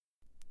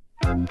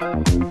All over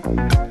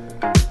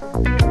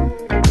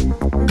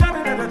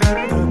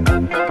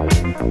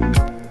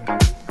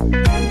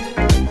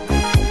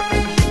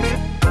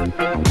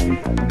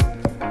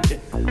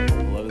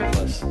the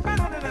place.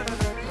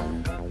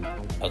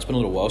 It's been a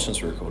little while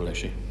since we recorded,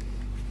 actually.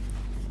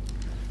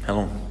 How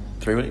long?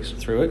 3 weeks?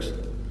 3 weeks?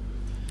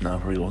 No,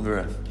 probably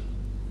longer.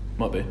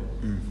 Might be.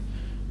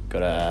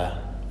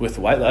 Got With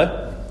the Weight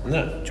though.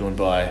 No. Joined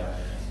by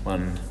a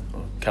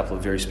couple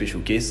of very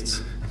special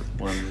guests.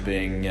 One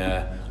being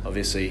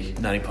obviously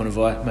Nani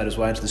Punavai, made his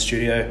way into the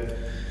studio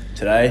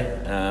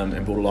today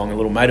and brought along a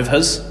little mate of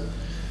his,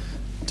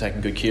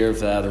 taking good care of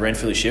the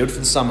Ranfurly Shield for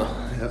the summer.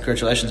 Yep.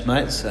 Congratulations,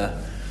 mates.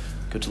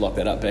 Good to lock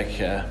that up back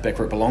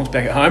where it belongs,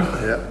 back at home.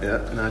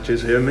 Yeah. No,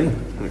 cheers for having me.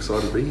 I'm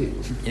excited to be here.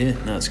 Yeah,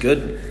 no, it's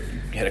good.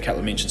 You had a couple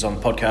of mentions on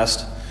the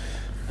podcast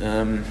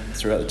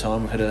throughout the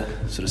time. We've had to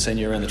sort of seen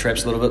you around the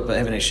traps a little bit, but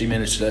haven't actually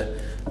managed to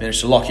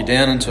lock you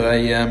down into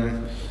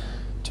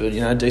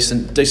a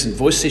decent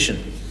voice session.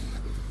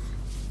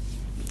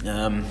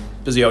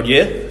 Busy old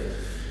year.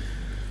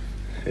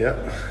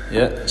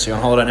 Yeah. So you're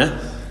on holiday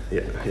now?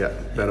 Yeah.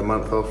 About a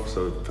month off,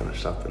 so we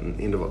finished up in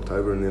the end of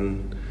October and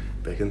then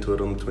back into it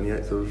on the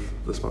 28th of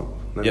this month.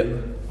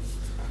 November.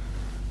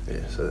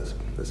 Yeah, so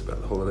that's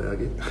about the holiday I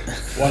get.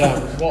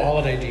 What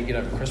holiday do you get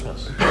over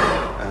Christmas?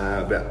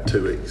 About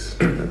 2 weeks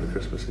over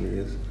Christmas and New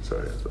Year's.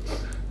 Sorry.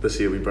 This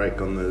year we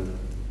break on the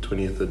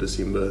 20th of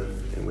December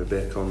and we're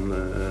back on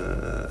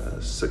the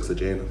 6th of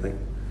Jan, I think.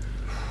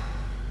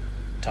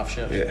 Tough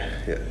shift.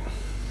 Yeah.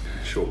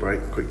 Short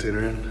break, quick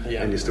turnaround.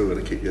 Yeah. And you still got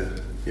to keep your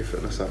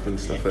fitness up and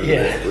stuff over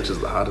Yeah. there, which is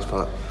the hardest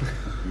part.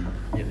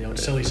 Yeah, the old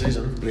silly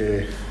season.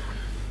 Yeah.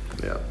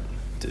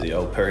 Do the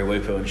old Perry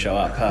Weepu and show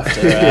up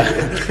after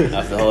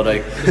the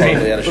holiday.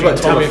 Probably out of What about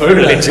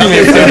shape. Tommy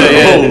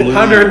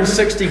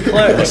 160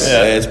 clicks.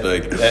 Yeah, it's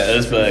big. Yeah, it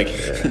is big.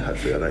 Yeah,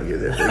 hopefully I don't get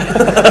that.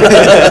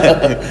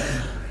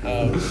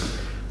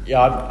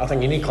 I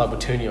think any club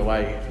would turn you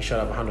away if you showed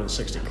up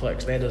 160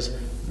 clicks. That is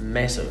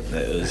massive.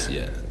 That is,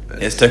 yeah.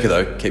 It's ticker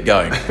though, keep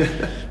going.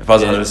 If I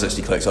was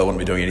 160 clicks, I wouldn't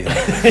be doing anything.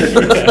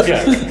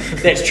 Yeah.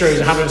 That's true. It's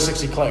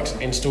 160 clicks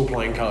and still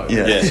playing code.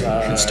 Yeah. Yeah, So,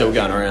 it's still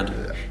going around.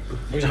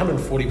 it was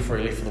 140 before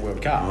he left for the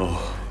World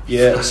Cup.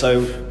 Yeah,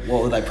 so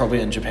what were they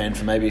probably in Japan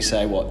for maybe,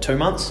 say, 2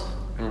 months?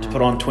 To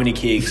put on 20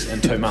 kegs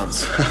in 2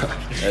 months.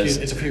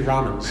 It's a few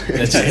ramens.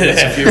 It's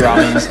a few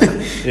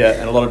ramens, yeah,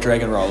 and a lot of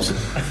dragon rolls.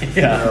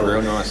 Yeah.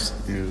 Real nice.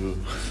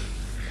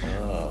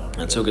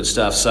 That's all good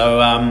stuff.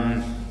 So,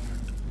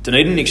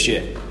 Dunedin next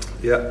year.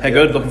 Yeah. How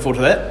good? Looking forward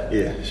to that?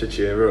 Yeah, shit,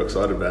 yeah, real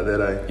excited about that,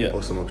 eh? Yeah.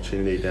 Awesome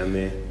opportunity down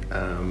there.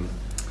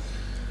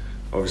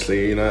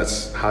 Obviously,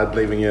 it's hard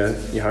leaving your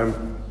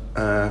home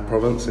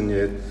province, and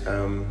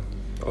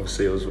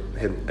obviously I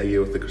had a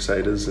year with the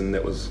Crusaders, and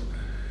that was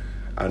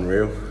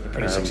unreal.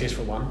 Pretty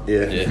successful one.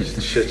 Yeah.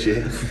 Shit,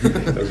 yeah.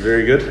 It was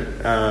very good.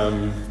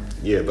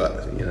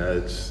 But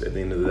it's at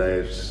the end of the day,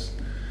 it's just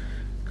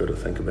got to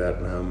think about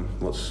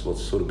what's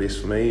sort of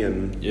best for me,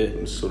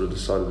 and sort of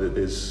decided that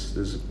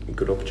there's a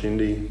good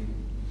opportunity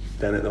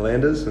down at the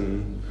Landers,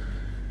 and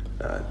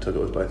took it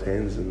with both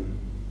hands, and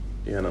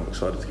I'm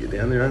excited to get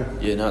down there.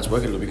 Yeah, no, it's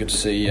working. It'll be good to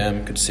see you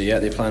out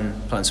there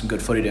playing some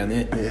good footy down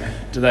there. Yeah.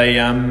 Do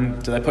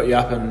they put you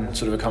up in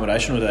sort of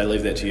accommodation, or do they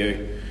leave that to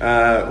you?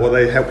 Well,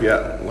 they help you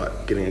out,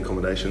 like getting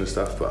accommodation and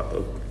stuff, but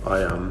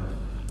I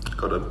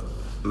got a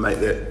mate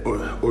that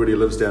already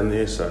lives down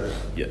there, so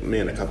me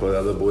and a couple of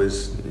other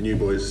new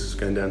boys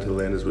going down to the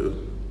Landers, we were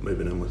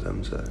moving in with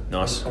him. So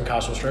Nice. On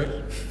Castle Street?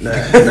 no,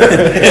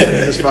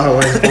 as far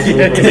away as possible.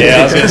 Yeah,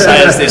 I was going to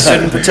say, is there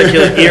certain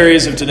particular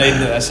areas of Dunedin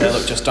that they say,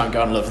 look, just don't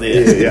go and live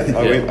there? Yeah.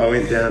 I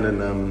went down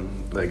and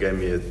they gave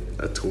me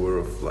a tour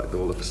of like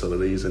all the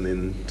facilities, and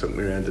then took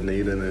me around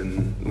Dunedin,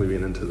 and we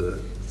went into the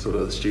sort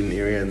of the student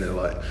area, and they're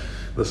like,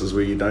 this is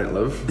where you don't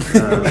live.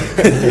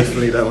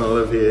 Definitely don't want to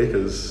live here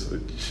because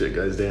shit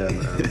goes down.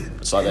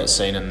 It's like that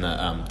scene in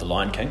the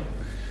Lion King.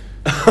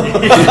 Where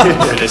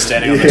they're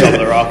standing on the top of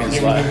the rock and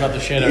it's like, About the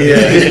shadow.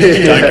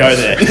 don't go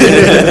there.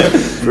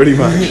 Pretty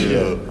much.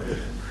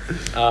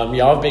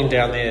 I've been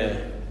down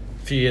there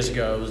a few years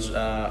ago. It was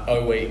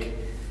O Week,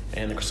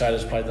 and the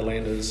Crusaders played the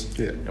Landers,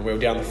 and we were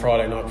down the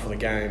Friday night for the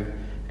game,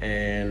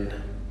 and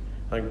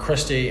I think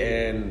Christie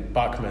and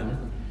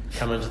Buckman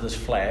come into this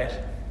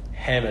flat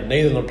hammered.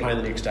 Neither of them were playing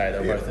the next day. They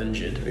were both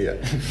injured. Yeah.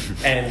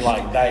 And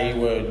like they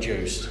were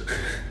juiced.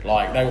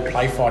 Like they were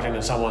play fighting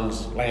in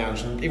someone's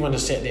lounge, and everyone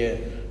just sat there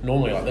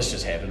normally like this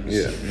just happens.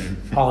 Yeah.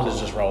 Highlanders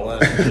just roll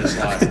in, and just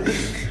like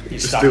you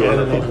stuck Still in, on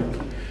and then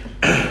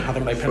I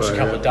think they pinched a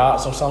couple of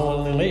darts off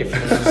someone and then left.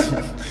 And it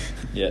was,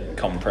 Yeah,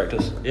 common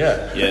practice.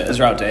 yeah. Yeah,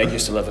 Israel Dag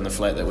used to live in the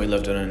flat that we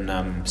lived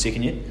in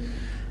second year,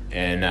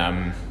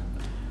 and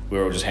we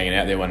were all just hanging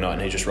out there one night,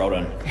 and he just rolled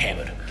in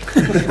hammered,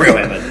 real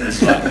hammered.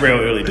 It's like real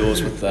early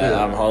doors with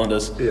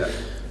Highlanders. Yeah.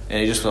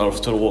 And he just sort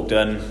of walked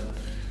in,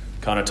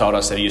 kind of told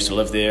us that he used to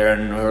live there,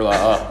 and we were like,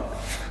 oh,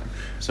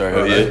 sorry, who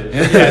are you?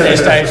 Yeah, at that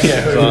stage,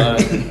 yeah,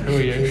 who are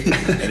you?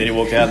 And then he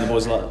walked out, and the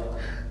boys were like,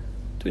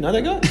 do we know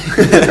that guy?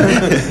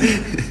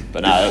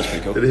 But no, that was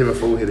pretty cool. Did he have a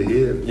full head of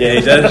hair? Yeah,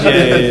 he did.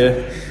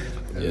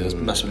 Yeah, it was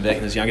Must have been back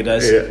in his younger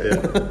days. Yeah.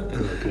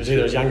 It was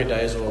either his younger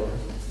days or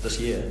this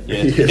year.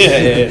 Yeah. Good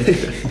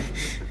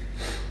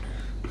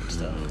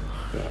stuff.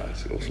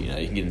 That's awesome. You know,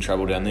 you can get in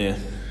trouble down there.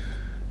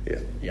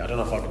 Yeah, I don't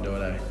know if I can do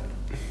it,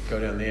 Go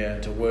down there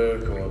to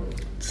work or...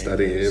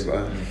 Study,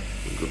 but...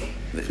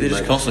 They're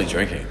just constantly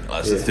drinking.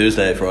 Like, it's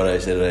Thursday, Friday,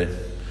 Saturday,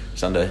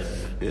 Sunday,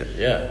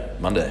 Yeah.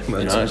 Monday. You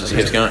know, it just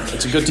keeps going.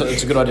 It's a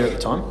good idea at the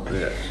time.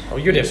 Yeah. Oh,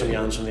 you'd have some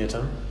yarns from there,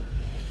 Tim.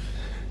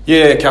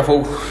 Yeah, a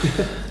couple.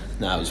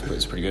 No,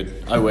 it's pretty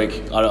good. I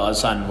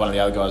was saying to one of the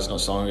other guys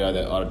not so long ago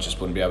that I just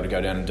wouldn't be able to go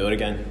down and do it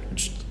again.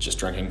 Just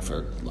drinking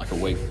for like a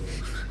week,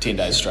 10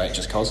 days straight,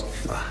 just cause.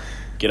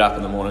 Get up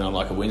in the morning on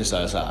like a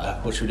Wednesday, it's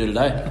like, what should we do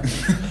today?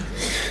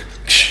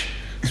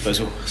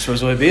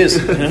 suppose we'll have beers.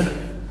 You know?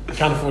 You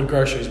can't afford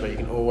groceries, but you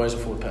can always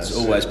afford piss.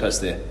 There's always piss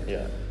there.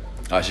 Yeah.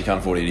 I actually can't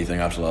afford anything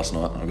after last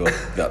night. I've got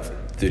about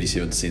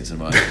 37 cents in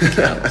my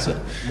account. So,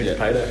 When's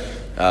payday?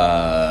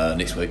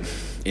 next week.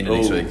 End of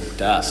next week.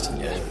 Dust.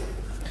 Yeah.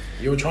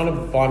 You were trying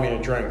to buy me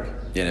a drink.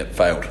 Yeah, and it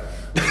failed.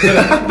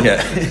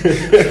 Yeah.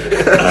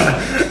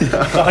 So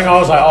I think I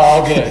was like,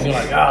 I'll get it. And you're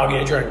like, I'll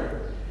get a drink.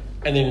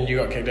 And then you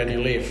got kicked out and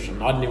you left.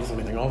 And I never thought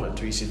anything of it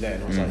until you said that.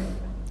 And I was like,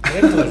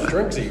 where did those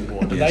drinks that you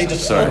bought? Did they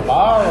just sorry. at the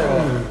bar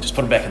or? Just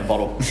put them back in the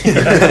bottle.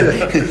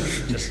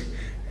 Just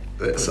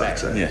That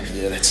sucks, eh? Yeah.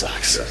 Yeah, that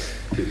sucks.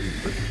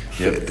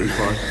 Yep.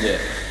 Yeah.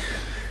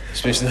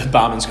 Especially the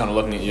barman's kind of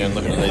looking at you and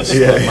looking at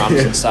these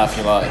mums and stuff.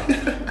 You're like,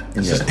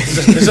 there's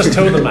just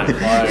two of them, mate.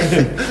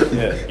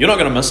 Like, you're not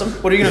going to miss them.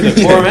 What are you going to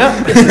do? Pour them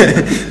out?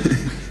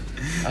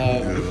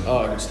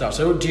 good stuff.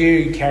 So do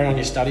you carry on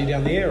your study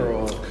down there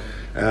or?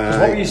 'Cause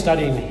what were you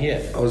studying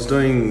here? I was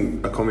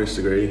doing a commerce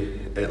degree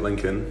at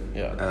Lincoln.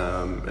 Yeah.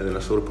 And then I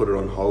sort of put it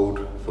on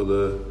hold for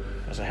the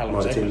So how long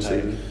was that my gonna team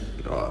take? season.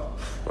 Oh,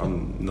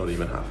 I'm not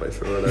even halfway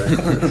through it.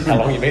 Eh? How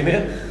long you been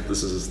there?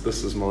 This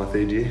is my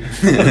third year,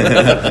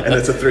 and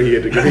it's a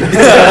 3-year degree.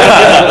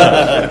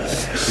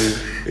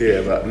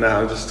 Yeah, but no,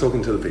 I'm just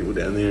talking to the people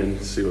down there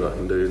and see what I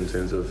can do in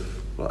terms of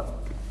like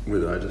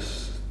whether I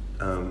just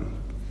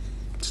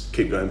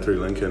keep going through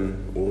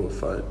Lincoln or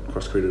if I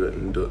cross credit it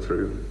and do it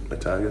through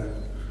Otago.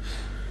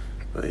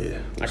 But yeah,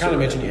 I can't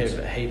imagine you have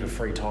a heap of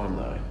free time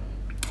though.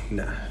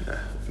 Nah.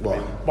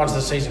 Well, Once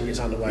the season gets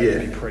underway,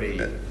 it'll be pretty.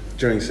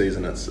 During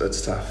season,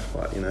 it's tough.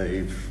 Like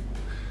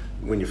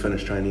when you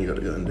finish training, you got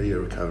to go and do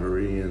your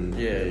recovery and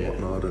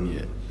whatnot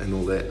and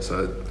all that.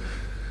 So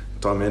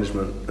time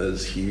management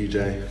is huge,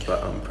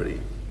 but I'm pretty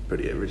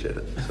average at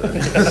it.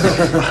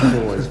 So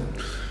I'm always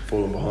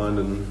falling behind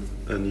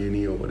in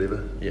uni or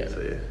whatever. Yeah.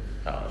 So yeah.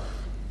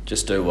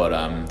 Just do what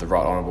the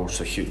Right Honourable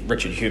Sir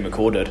Richard Hugh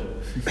McCaw did.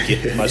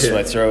 Get most of the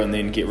way through and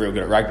then get real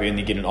good at rugby and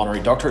then get an honorary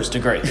doctorate's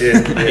degree.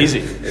 Yeah. Easy.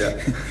 Yeah.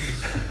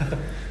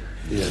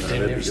 Yeah, no,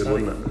 that'd be good,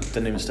 wouldn't it?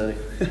 Didn't even study.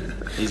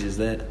 Easy as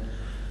that.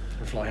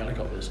 And fly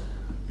helicopters.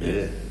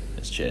 Yeah.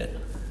 Let's chat.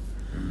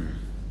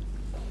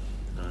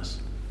 Nice.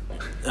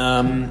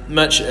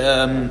 Mitch,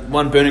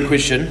 one burning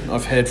question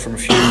I've had from a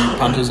few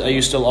punters. Are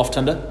you still off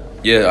Tinder?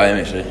 Yeah, I am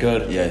actually.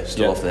 Good. Yeah,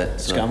 still off that.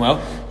 It's going well?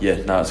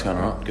 Yeah, no, it's going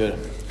alright. Good.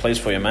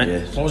 Pleased for you, mate.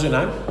 Yeah. What was your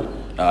name?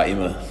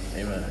 Emma.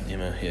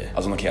 Emma, yeah. I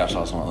was on the couch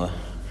last night though.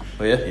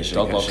 Oh yeah? Yeah, she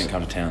Dog didn't box.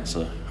 come to town,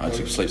 so I had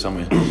to sleep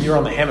somewhere. You were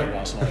on the hammock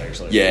last night,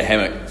 actually. Yeah,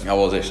 hammock. I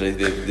was actually.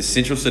 The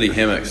Central City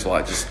hammocks,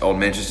 like just on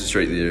Manchester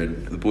Street there,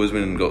 and the boys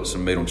went and got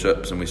some meat on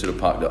chips, and we sort of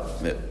parked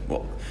up at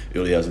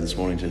early hours of this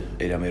morning to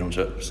eat our meat on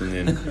chips, and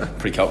then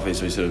pretty comfy,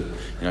 so we sort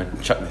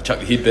of chucked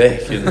the head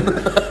back, and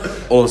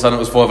all of a sudden it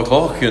was 5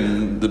 o'clock,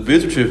 and the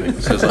birds were chirping.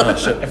 So it's like, oh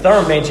shit. If they're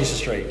on Manchester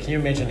Street, can you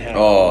imagine how?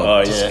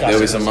 yeah. disgusting There'll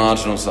be some this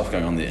marginal stuff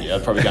going on there. Yeah,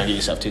 I'd probably go and get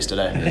yourself tested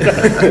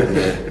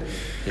today.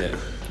 Yeah.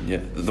 Yeah,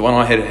 the one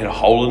I had a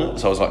hole in it,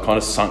 so I was like kind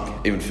of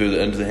sunk even further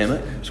into the hammock.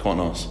 It was quite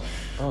nice.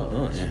 Oh,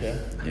 nice. Yeah.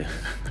 Yeah.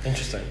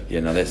 Interesting. Yeah,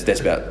 no, that's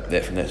about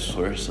that from that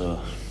story.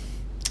 So,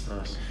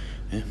 Nice.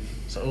 yeah.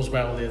 So all's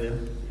well there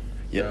then?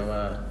 Yep.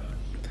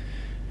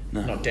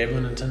 No, not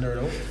dabbling in Tinder at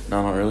all?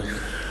 No, not really.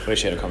 We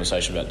actually had a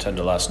conversation about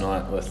Tinder last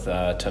night with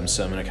Tim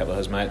Sim and a couple of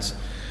his mates.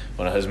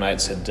 One of his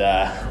mates had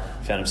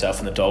found himself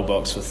in the dog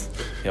box with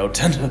the old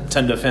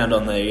Tinder found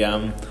on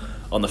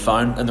the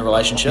phone in the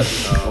relationship.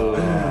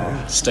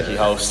 Sticky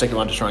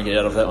one to try and get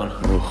out of that one.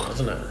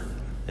 Isn't it?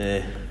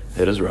 Yeah.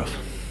 It is rough.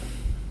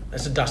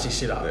 It's a dusty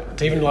setup.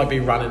 To even be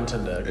running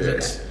Tinder,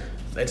 because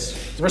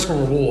it's risk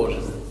and reward.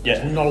 Yeah.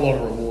 There's not a lot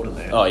of reward in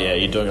that. Oh yeah,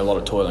 you're doing a lot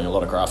of toiling, a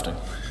lot of grafting.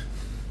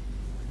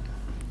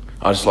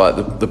 I just like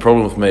the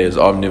problem with me is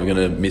I'm never going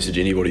to message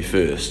anybody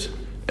first,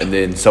 and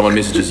then someone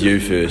messages you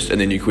first, and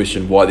then you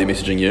question why they're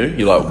messaging you.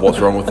 You're like, what's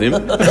wrong with them?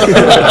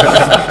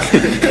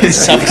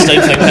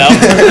 Self-esteem thing now.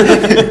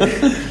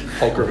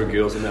 Whole group of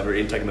girls in that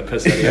room taking the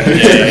piss out of you.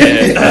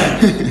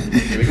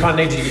 Yeah, we kind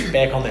of need you to get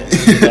back on that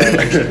Tinder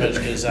though, actually, Mitch,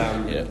 because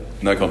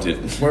No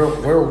content.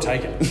 we're all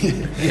taken.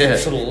 Yeah.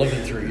 Sort of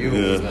living through you.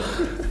 Yeah.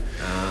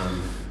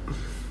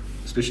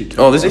 Especially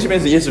Oh, there's actually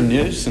been some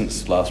news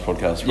since last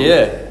podcast. Right?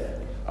 Yeah.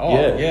 Oh,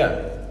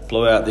 yeah.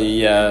 Blew out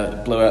the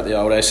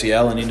old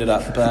ACL and ended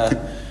up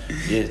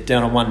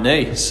down on one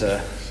knee. So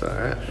So,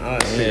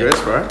 Nice.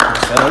 congrats, bro.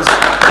 fellas.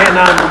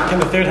 Can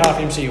the third half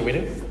MC your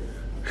wedding?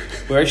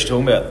 We were actually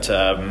talking about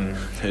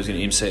who's going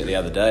to MC it the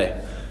other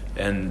day,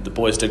 and the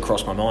boys did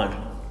cross my mind.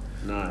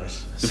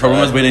 Nice. The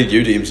problem is we need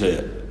you to MC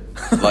it.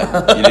 Like,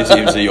 you need to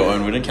MC your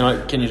own wedding.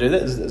 Can you do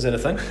that? Is that a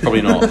thing?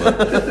 Probably not.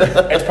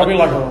 But It's probably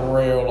like a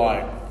real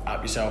like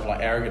up yourself,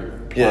 like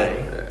arrogant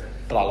play,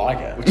 but I like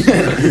it. Which is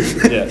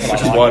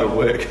why it'll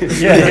work.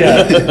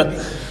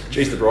 Yeah.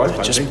 Jeez, the bride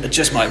It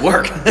just might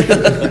work.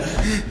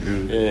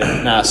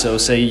 Nah, so we'll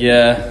see.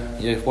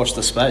 Watch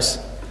the space.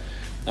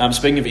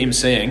 Speaking of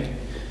MCing,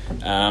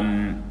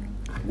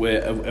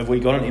 have we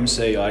got an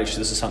MC? This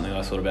is something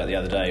I thought about the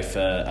other day for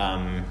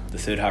the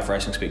third half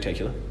racing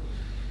spectacular.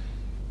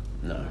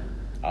 No.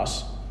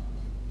 Us?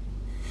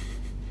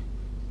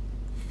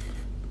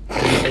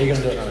 Are you going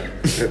to do it?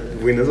 No.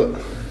 When is it?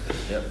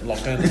 Yep,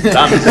 locked in.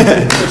 Done.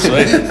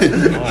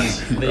 Sweet. Nice.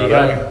 There you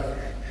go.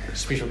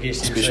 Special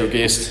guest. Special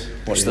guest.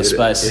 Watch the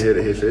space. You heard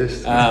it here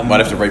first. might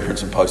have to reprint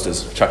some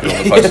posters. Chuck it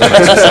on the posters.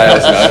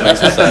 Make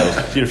some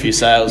sales. Did a few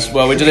sales.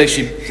 Well, we did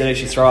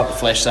actually throw up a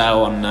flash sale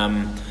on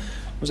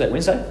was that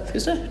Wednesday,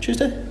 Thursday,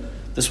 Tuesday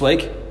this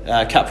week.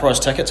 Cut price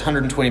tickets,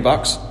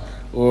 $120,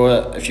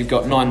 or if you've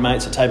got 9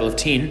 mates, a table of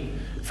 10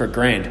 for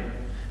 $1,000.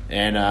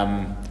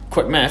 And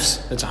quick maths,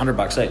 that's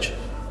 $100 each.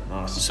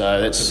 Nice.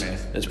 So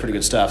that's pretty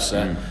good stuff.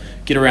 So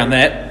get around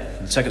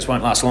that. The tickets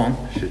won't last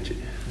long.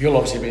 You'll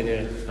obviously be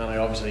there. No,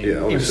 obviously.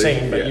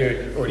 MCing, but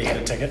you already had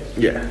a ticket.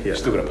 Yeah.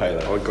 Still got to pay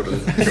that. I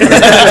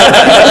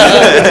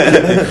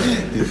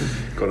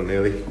got in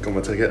early, got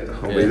my ticket.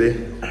 I'll be there.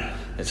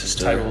 It's just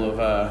Table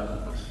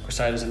of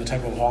Crusaders and the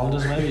table of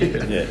Highlanders, maybe. You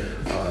could,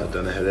 I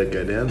don't know how that'd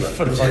go down, but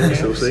Foot of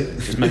both we'll see.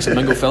 just mix and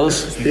mingle,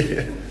 fellas.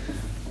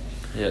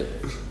 Yeah.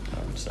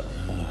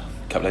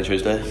 Cup day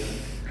Tuesday.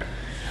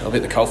 I'll be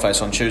at the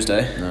Coalface on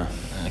Tuesday. No.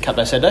 Cup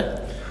day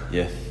Saturday.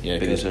 Yeah. Yeah,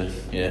 Be good. there too.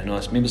 Yeah,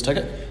 nice. Members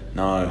ticket.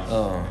 No.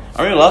 Oh.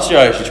 I remember last year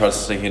I actually tried to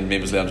sneak in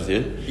members lounge with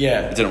you.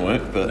 Yeah. It didn't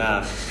work, but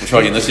Nah. we'll try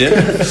again this year.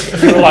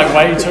 You were like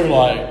way too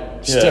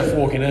stiff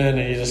walking in,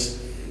 and you just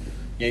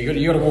you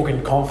got to walk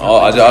in confident. Oh,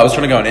 I was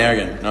trying to go in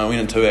arrogant. No, I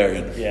went in too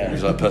arrogant. Yeah. He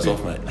was like, piss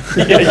off, mate.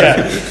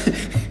 yeah.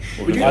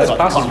 Would you get those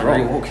passes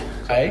wrong? Walk.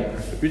 Hey.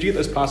 Would you get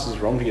those passes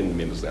wrong to get in the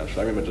members' lounge?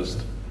 I remember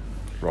just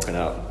rocking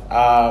out.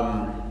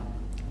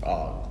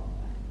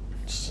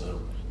 It's a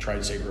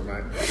trade secret,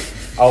 mate.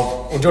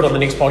 We'll do it on the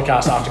next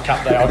podcast after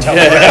Cup Day. I'll tell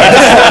you.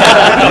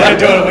 I'm going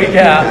to do it a week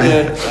out.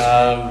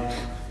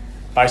 Yeah.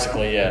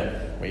 Basically,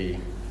 we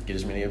get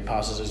as many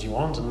passes as you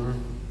want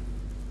and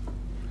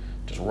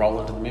just roll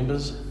into the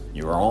members.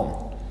 You're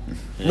wrong.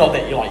 Not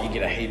that you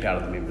get a heap out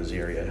of the members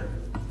area.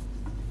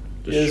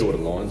 Just shorter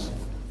lines.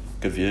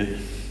 Good view.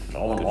 I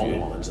want long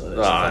lines though.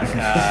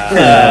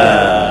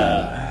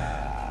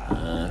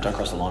 Don't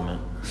cross the line, man.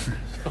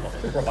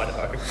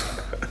 Righto.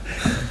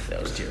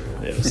 That was terrible.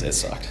 That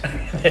sucked.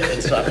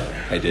 It sucked.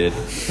 They did.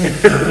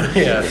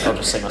 Yeah. I'll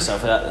just see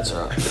myself out. That's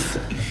alright.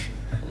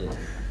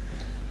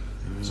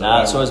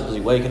 Nah, it's always a busy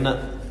week, isn't it?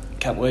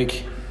 Cup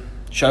week,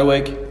 show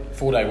week,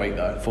 4-day week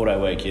though. 4-day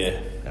week. Yeah,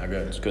 No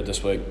good. it's good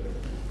this week.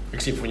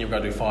 Except for when you've got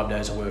to do 5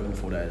 days of work in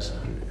 4 days.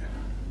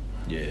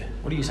 Yeah.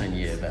 What are you saying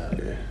about?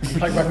 Yeah. You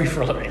play rugby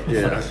for a living.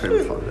 Yeah, I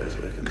spent 5 days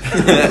working.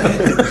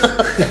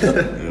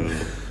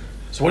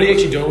 So what are you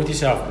actually doing with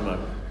yourself at the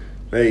moment?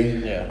 Me?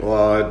 Yeah.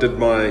 Well, I did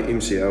my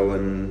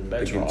MCL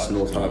That's against right.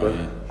 North Harbour,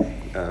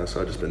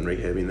 so I've just been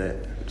rehabbing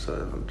that. So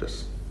I'm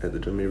just at the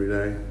gym every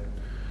day,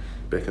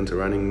 back into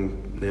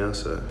running now,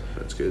 so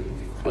that's good.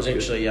 I was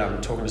actually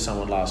talking to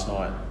someone last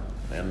night,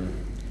 and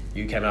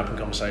you came up in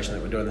conversation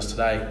that we're doing this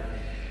today,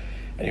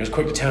 and he was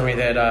quick to tell me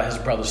that his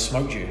brother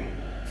smoked you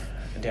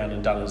down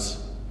in Dunners,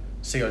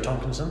 C.O.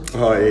 Tompkinson,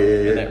 Oh,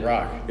 yeah. in that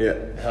ruck. Yeah.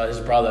 His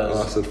brother I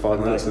lasted 5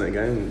 minutes in that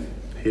game,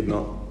 head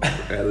knock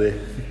out of there.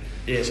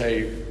 Yeah, so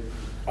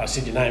I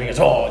said your name, he goes,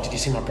 oh, did you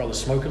see my brother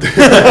smoking?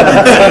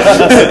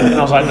 And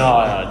I was like, no,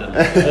 I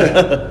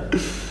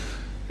didn't.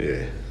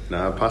 Yeah.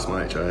 No, I passed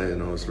my HIA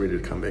and I was ready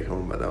to come back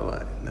home, but they were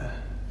like, nah,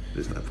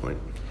 there's no point.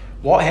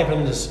 What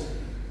happened is,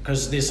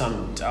 because there's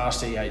some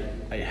RCHIA,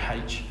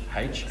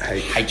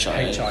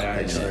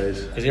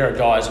 because there are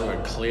guys who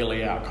are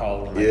clearly out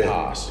cold and they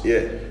pass.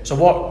 Yeah. So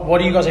what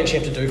do you guys actually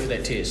have to do for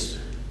that test?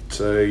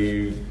 So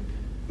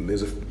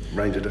there's a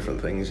range of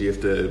different things. You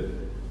have to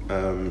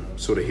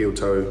sort of heel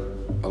toe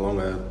along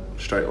a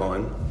straight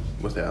line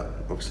without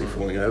obviously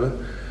falling over,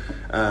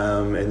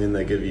 and then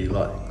they give you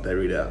they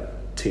read out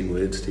 10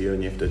 words to you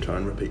and you have to try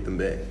and repeat them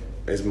back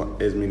as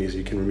many as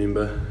you can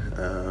remember.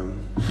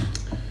 And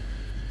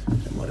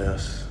what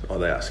else? Oh,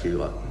 they ask you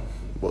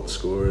what the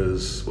score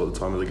is, what the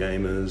time of the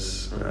game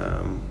is,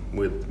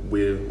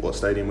 what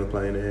stadium we're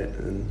playing at,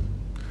 and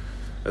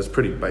it's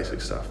pretty basic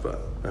stuff, but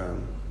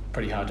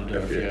Pretty hard to do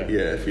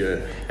if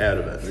you're out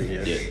of it,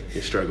 then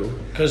you struggle.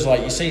 Because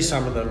you see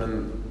some of them,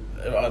 and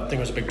I think it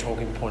was a big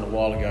talking point a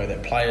while ago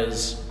that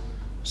players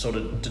sort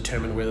of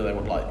determine whether they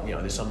would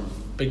there's some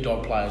big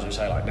dog players who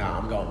say nah,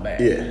 I'm going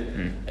back. Yeah.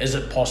 Is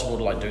it possible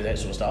to do that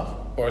sort of stuff,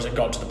 or has it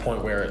got to the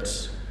point where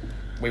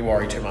we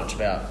worry too much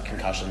about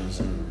concussions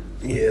and?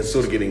 Yeah, it's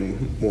sort of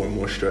getting more and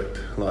more strict.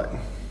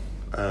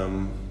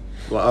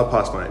 like I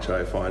passed my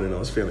HIA fine and I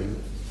was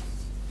feeling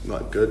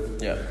like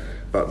good. Yeah.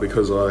 But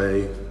because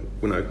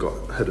when I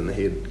got hit in the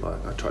head,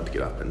 like I tried to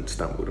get up and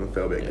stumbled and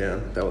fell back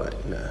down. They were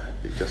like, "Nah,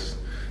 you just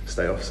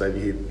stay off, save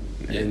your head,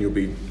 and you'll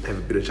have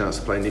a better chance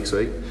to play next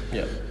week."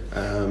 Yeah.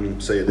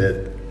 So yeah,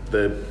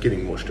 they're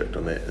getting more strict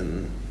on that,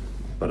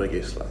 but I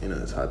guess like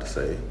it's hard to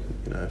say,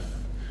 if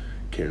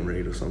Kieran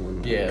Reid or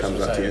someone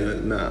comes up to you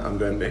and "Nah, I'm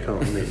going back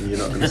home," and you're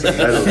not going to say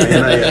no to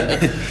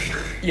me.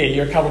 Yeah,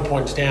 you're a couple of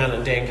points down,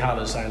 and Dan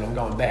Carter's saying, "I'm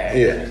going back."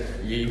 Yeah.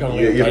 You're going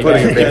to you're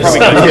putting him back.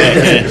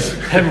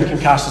 Him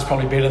concussed is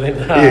probably better than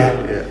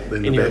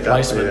than any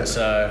replacement. Up,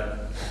 So,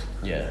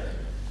 yeah.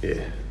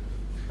 Yeah.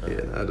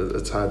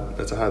 It's hard.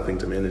 It's a hard thing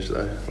to manage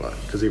though,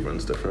 because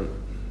everyone's different.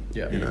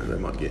 Yeah. They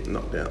might get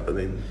knocked out, but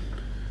then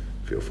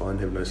feel fine,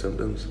 have no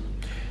symptoms.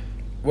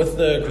 With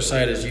the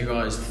Crusaders, you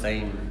guys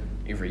theme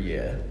every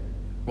year.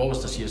 What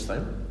was this year's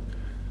theme?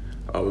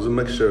 It was a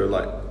mixture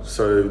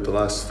so the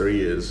last 3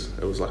 years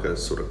it was like a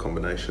sort of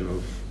combination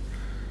of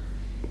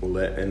all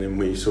that, and then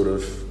we sort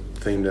of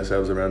themed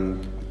ourselves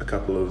around a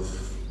couple of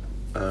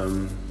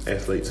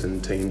athletes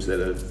and teams that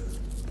have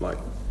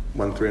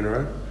won 3 in a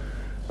row.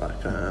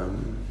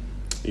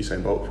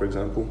 Usain Bolt, for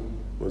example,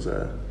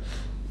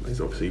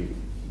 he's obviously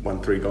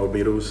won 3 gold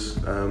medals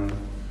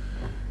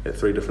at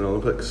 3 different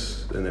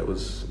Olympics, and that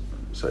was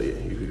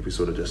we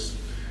sort of just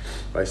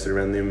based it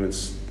around them.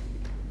 It's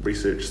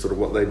research sort of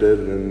what they did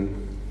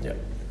and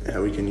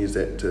how we can use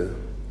that to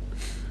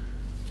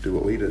do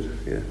what we did.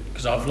 Yeah,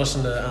 because I've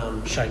listened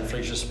to Shane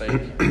Fletcher speak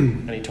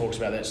and he talks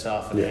about that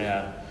stuff and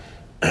how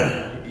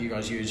you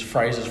guys use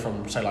phrases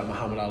from say like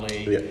Muhammad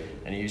Ali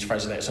and you use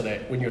phrases so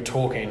that when you're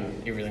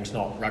talking everything's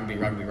not rugby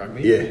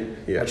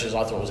which is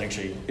I thought was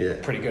actually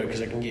pretty good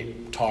because it can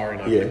get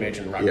tiring. I can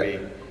imagine rugby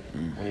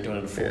when you're doing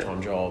it a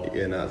full-time job.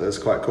 That's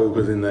quite cool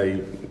because then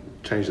they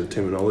change the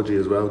terminology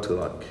as well to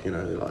like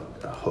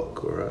a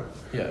hook or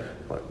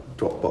a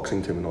drop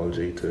boxing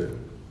terminology to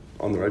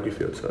on the rugby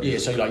field. So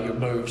so like your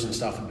moves and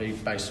stuff would be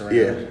based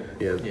around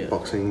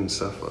boxing and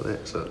stuff like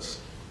that. So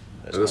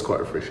it's quite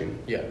refreshing.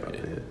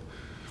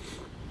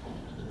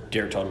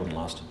 Derek Todd wouldn't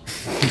last.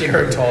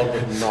 Derek Todd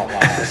would not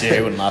last. He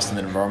wouldn't last in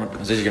that environment. I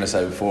was actually going to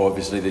say before,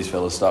 obviously these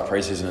fellas start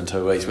pre-season in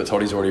 2 weeks, but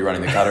Toddy's already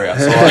running the cutter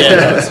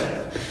outside.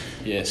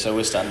 So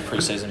we're starting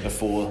pre-season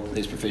before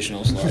these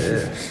professionals.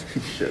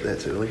 Shit,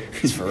 that's early.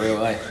 It's for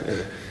real, eh?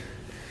 Yeah.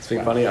 It's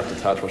been funny after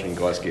touch watching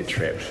guys get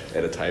trapped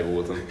at a table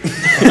with them.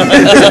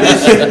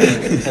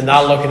 And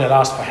they're looking at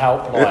us for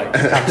help,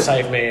 come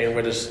save me, and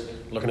we're just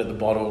looking at the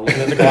bottle,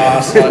 looking at the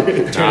glass,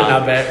 turning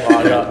our back,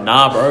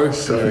 nah bro.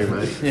 Sorry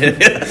mate.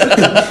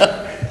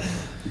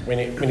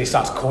 When he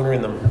starts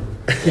cornering them,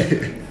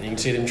 you can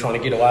see them trying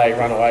to get away,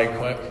 run away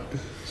quick.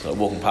 So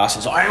walking past,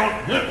 it's like, hang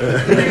on.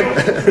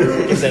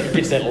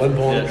 Gets that limp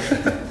on.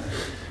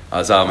 I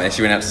was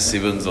actually went out to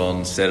Sevens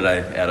on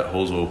Saturday out at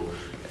Hallsville,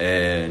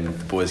 and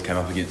the boys came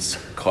up against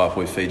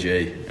Kaiapoi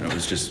Fiji, and it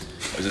was just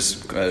a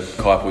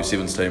Kaiapoi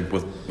Sevens team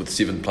with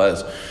 7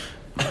 players,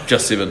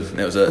 just 7.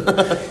 That was it.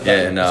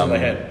 And that's what they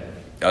had.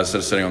 I was sort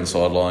of sitting on the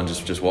sideline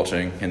just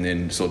watching, and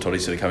then saw Toddy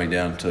sort of coming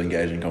down to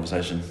engage in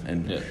conversation,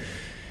 and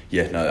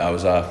I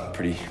was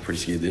pretty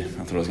scared there.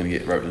 I thought I was going to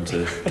get roped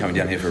into coming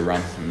down here for a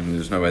run, and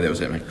there's no way that was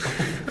happening.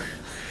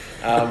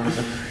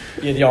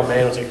 The old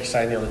man was actually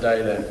saying the other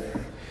day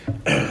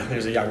that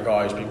there's a young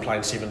guy who's been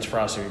playing sevens for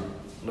us who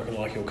looking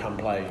like he'll come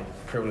play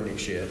Prilda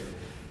next year,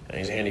 and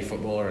he's a handy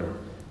footballer, and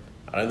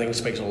I don't think he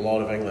speaks a lot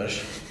of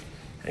English.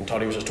 And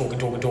Toddy was just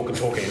talking,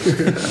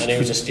 and he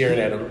was just staring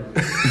at him.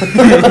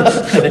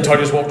 And then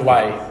Toddy just walked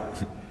away.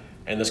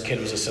 And this kid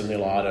was just sitting there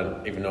like, I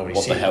don't even know what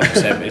he said.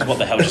 What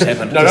the hell just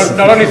happened?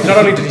 Not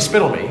only did he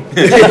spit on me.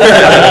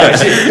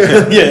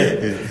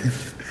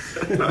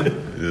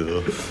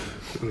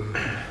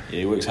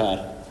 He works hard.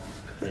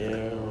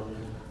 Yeah.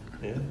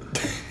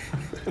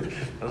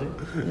 Does he?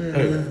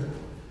 Who?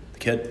 The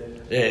kid.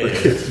 Yeah.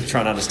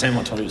 Trying to understand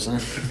what Toddy was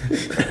saying.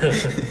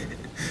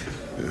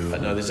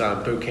 But no, there's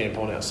boot camp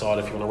on outside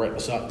if you want to wrap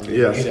this up.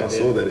 Yeah, I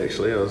saw that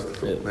actually. I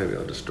thought maybe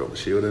I'll just drop the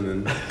shield in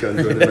and go and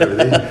join him over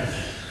there.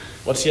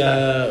 What's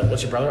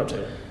your brother up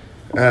to?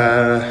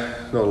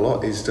 Not a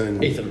lot. He's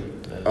doing Ethan.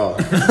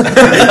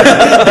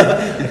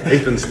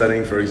 Ethan's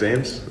studying for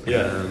exams.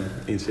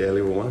 NCAA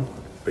level 1.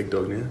 Big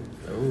dog now.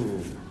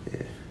 Ooh.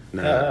 Yeah.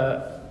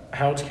 No.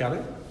 How old's Kelly?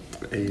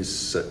 He's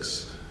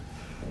 6.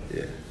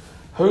 Yeah.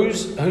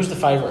 Who's the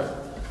favourite?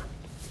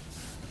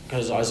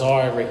 Because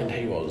Isaiah reckoned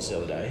he was the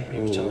other day. He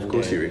was of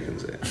course he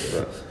reckons that.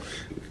 But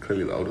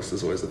clearly the oldest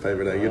is always the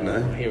favourite, you'd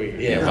know. Here we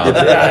go.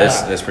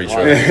 That's pretty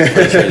true.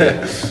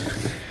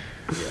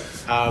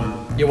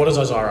 What is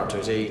Isaiah up to?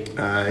 Is he?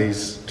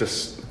 He's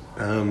just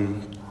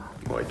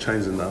he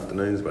trains in the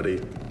afternoons, but he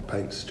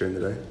paints during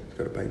the day. He's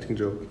got a painting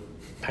job.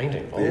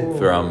 Painting? Yeah.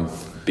 For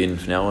Ben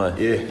Fennell.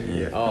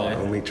 Yeah.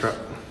 On me truck.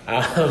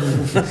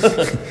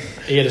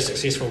 He had a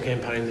successful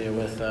campaign there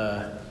with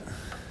the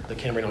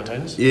Canterbury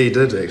 19s. Yeah, he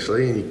did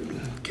actually. He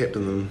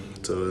captained them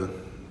to a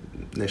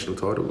national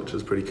title, which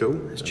is pretty cool.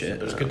 It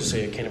was good to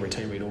see a Canterbury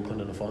team beat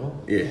Auckland in the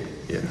final. Yeah.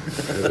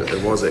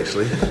 It was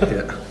actually.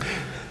 Yeah.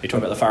 You're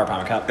talking about the Farah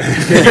Palmer Cup.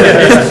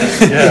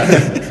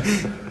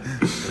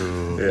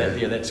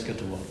 Yeah, that's good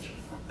to watch.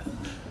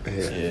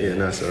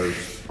 So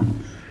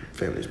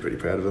family's pretty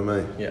proud of him,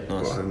 eh? Yeah,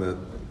 nice. Got him a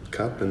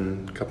cup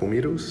and a couple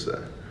medals,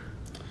 so.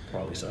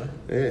 Rightly so.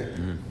 Yeah.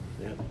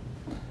 Yeah.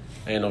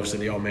 And obviously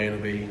the old man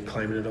will be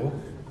claiming it all.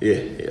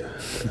 Yeah.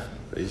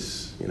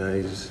 He's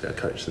our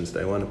coach since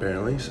day one,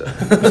 apparently. So.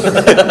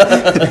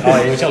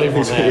 You tell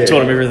everyone that.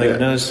 Taught him everything he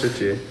knows.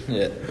 Good,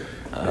 yeah.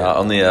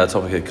 On the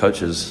topic of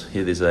coaches,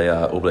 here there's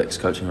a All Blacks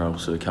coaching role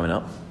sort of coming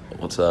up.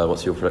 What's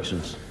your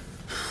predictions?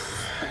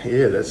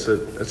 Yeah, that's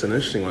an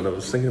interesting one. I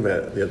was thinking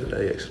about it the other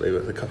day actually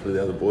with a couple of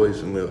the other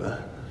boys, and we were,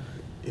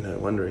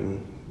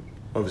 wondering.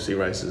 Obviously,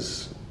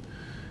 races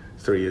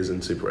 3 years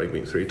in Super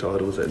Rugby, 3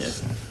 titles.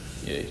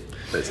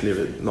 That's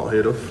never not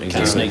heard of.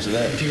 Can't sneak to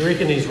that. Do you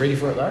reckon he's ready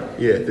for it though?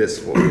 Yeah, that's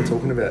what we're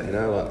talking about.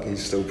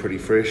 He's still pretty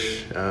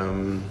fresh.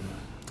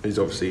 He's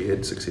obviously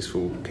had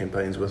successful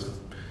campaigns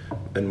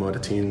in Mitre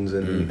 10s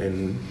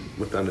and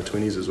with under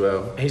 20s as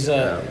well. He's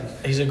a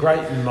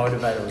great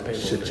motivator of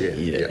people.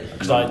 Yeah.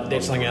 Because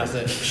that's something else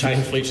that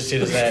Shane Fletcher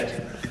said is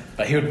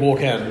that he would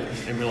walk in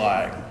and be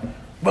like,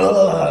 blah,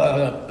 blah,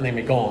 blah, and then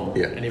be gone.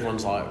 Yeah. And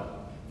everyone's like,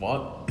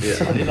 what? Yeah.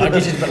 I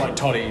guess he's a bit like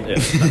Toddy, but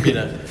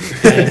better.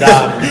 And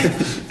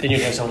then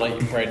you'd have someone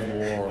like Brad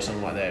Moore or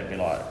something like that and be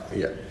like,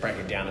 break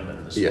it down a bit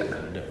and this is what we're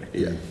going to do.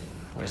 Yeah.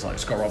 Whereas like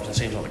Scott Robinson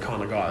seems like the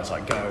kind of guy that's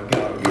like, go.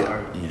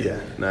 Yeah.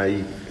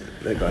 No,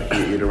 that guy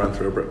can get you to run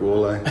through a brick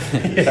wall, eh?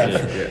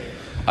 Yeah.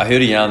 I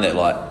heard a yarn that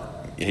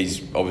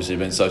he's obviously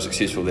been so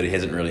successful that he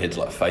hasn't really had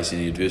to face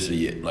any adversity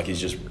yet.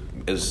 He's just,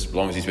 as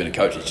long as he's been a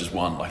coach, he's just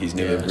won. He's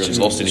never really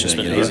lost anything. It's just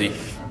been easy.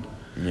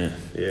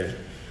 Yeah.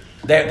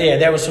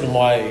 That was sort of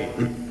my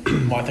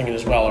thinking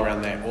as well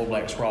around that All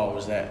Blacks role,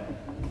 was that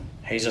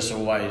he's just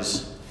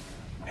always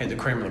had the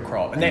cream of the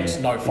crop, and that's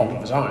no fault of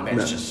his own.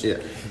 That's just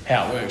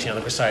how it works. The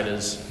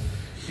Crusaders,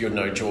 you'd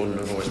know Jordan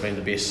have always been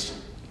the best.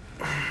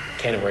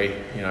 Canterbury,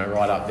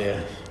 right up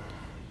there.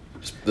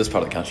 This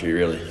part of the country,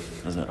 really,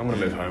 isn't it? I'm going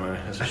to move home, eh?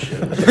 That's a shit.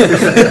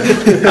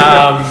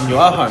 You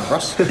are home,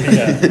 Ross.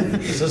 Yeah,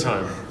 this is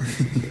home.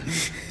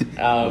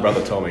 My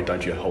brother told me,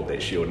 don't you hold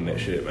that shield in that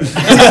shirt, mate.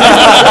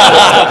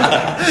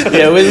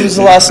 When was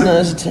the last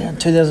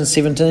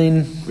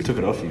 2017? We took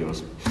it off you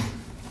guys.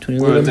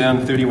 2011? We were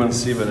down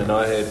 31-7 and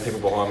I had people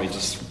behind me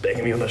just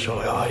banging me on the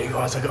shoulder, you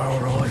guys are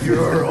going all right,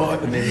 you're all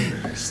right. And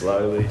then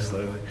slowly. A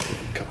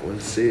couple of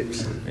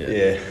intercepts.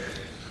 Yeah.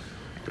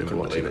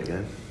 Remember watching that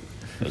game.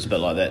 It was a bit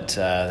like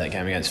that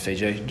game against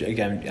Fiji,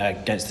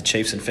 against the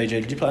Chiefs in Fiji.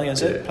 Did you play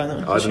against it? Playing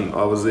that one? I didn't.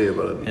 I was there,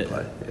 but I didn't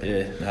play.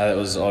 That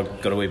was. I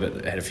got a wee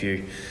bit. Had a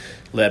few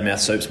loudmouth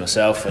soups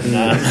myself, and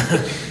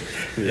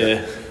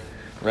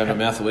ran my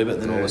mouth a wee bit.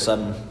 And then all of a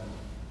sudden,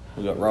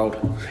 we got rolled.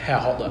 How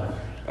hot though?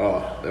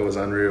 Oh, that was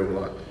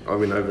unreal. I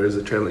went over as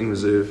a travelling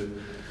reserve.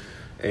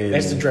 And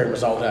that's the dream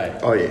result, eh?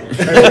 Oh yeah.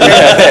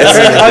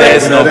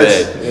 That's not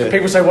bad.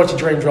 People say, what's your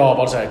dream job?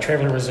 I'd say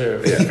travelling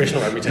reserve,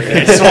 professional rugby team.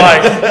 It's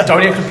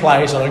don't have to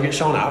play, so I don't get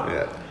shown up,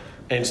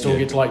 and still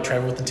get to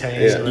travel with the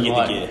teams. And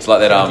it's like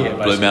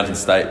that Blue Mountain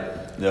State,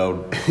 the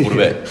old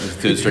quarterback, the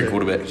third string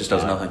quarterback, just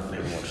does nothing.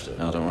 Never watched it.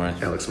 No, don't worry.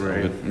 Alex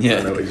Murray. Yeah.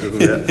 I know what he's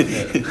talking about.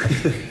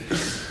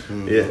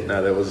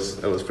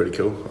 That was pretty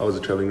cool. I was a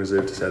travelling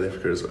reserve to South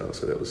Africa as well,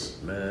 so that was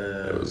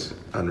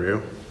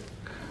unreal.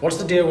 What's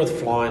the deal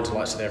with flying to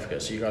South Africa?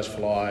 So you guys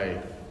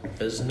fly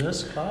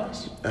business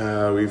class?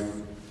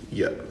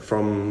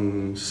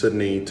 From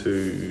Sydney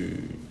to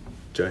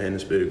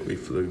Johannesburg we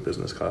flew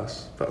business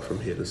class, but from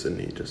here to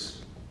Sydney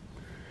just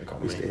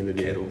standard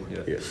cattle.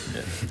 Yeah.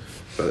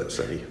 But it's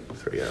only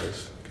 3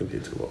 hours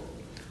compared to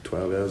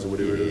 12 hours or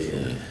whatever it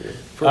is.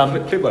 For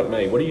people like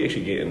me, what do you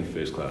actually get in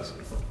first class?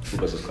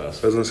 Business class?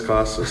 Business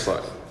class is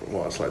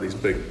it's like these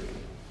big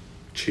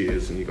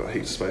chairs and you've got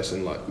heaps of space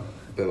and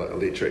they're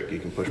electric, you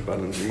can push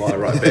buttons and lie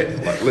right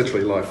back,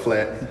 literally lie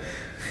flat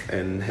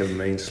and have a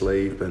main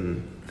sleep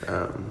and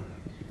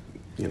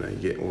you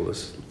get all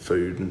this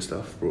food and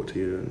stuff brought to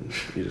you and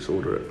you just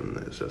order it and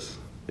it's just,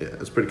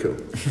 it's pretty cool.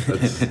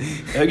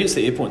 Who gets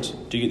the air points?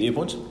 Do you get the air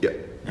points? Yeah.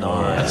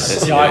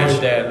 Nice. I heard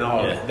that.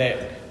 That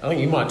I think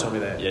you might tell me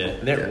that. Yeah.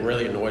 And that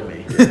really annoyed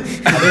me.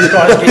 These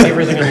guys get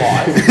everything in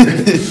life.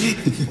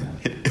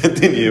 And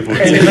then the air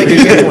points. And then they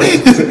get air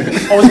points.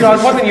 I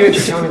was when you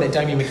actually tell me that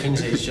Damien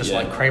McKenzie is just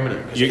cramming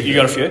it. You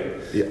got a few?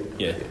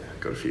 Yeah.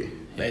 Got a few.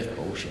 That's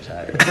bullshit,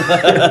 hey?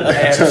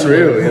 It's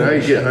unreal,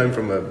 you get home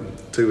from a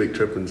 2-week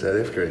trip in South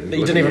Africa and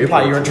you didn't even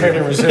play, you're in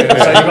travelling reserve,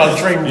 so you got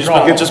a dream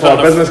job. Just got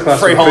a business class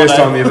for the first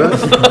time ever.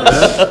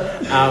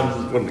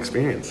 What an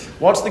experience.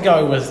 What's the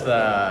go with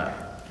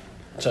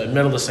so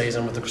middle of the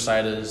season with the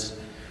Crusaders,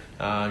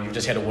 you've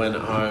just had a win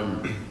at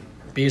home,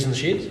 beers in the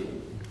sheds?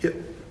 Yep.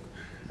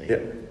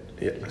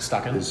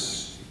 Stuck in?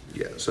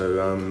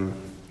 So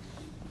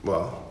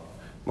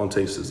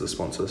Monteith's is the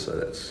sponsor, so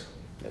that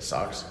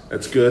sucks.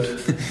 It's good.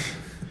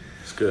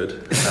 It's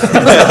good.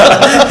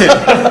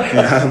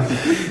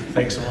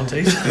 Thanks,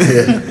 Monteith.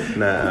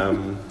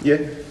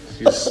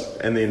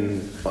 And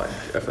then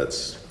if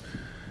it's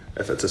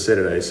a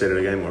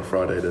Saturday game or a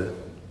Friday to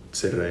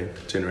Saturday,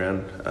 turn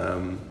around,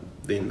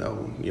 then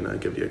they'll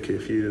give you a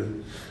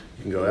curfew.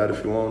 You can go out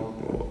if you want.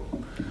 Or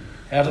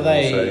how do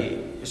they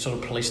sort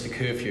of police the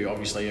curfew?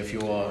 Obviously, if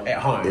you're at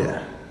home,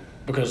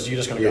 because you're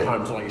just going to go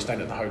home. It's not like you're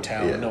staying at the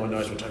hotel and no one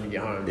knows what time you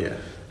get home. Yeah.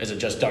 Is it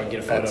just don't get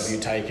a photo of you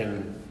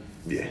taken?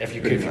 Yeah. If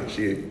you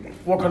curfew, much,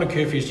 what kind of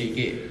curfews do you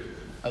get?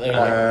 Are they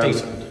like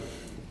decent?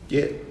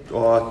 Yeah,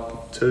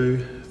 2,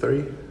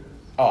 3.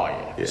 Oh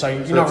yeah. So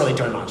you're not really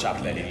doing much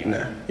after that anyway.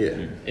 No.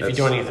 Yeah. If you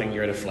do anything,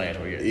 you're at a flat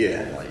or you're you're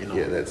not.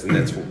 That's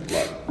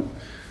like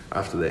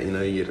after that,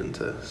 you get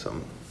into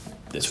some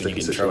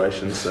sticky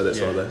situations. So that's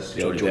why that's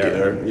you'll get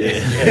home.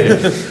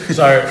 Yeah.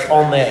 So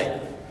on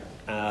that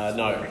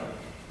note,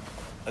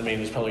 I mean,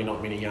 there's probably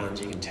not many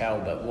yarns you can tell,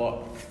 but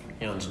what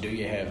yarns do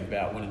you have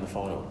about winning the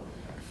final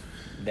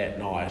that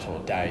night or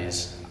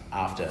days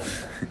after,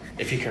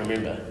 if you can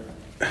remember?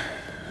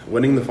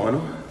 Winning the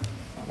final?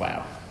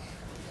 Wow.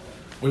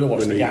 We all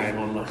watched the game.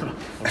 I'm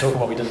talking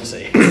what we didn't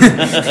see. I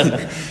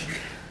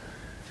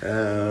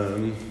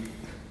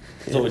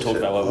thought we talked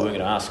about what we weren't going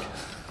to ask.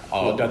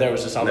 Oh, no, that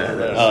was just something. He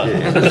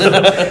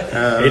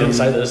didn't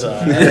say this.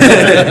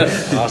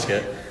 Ask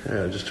it.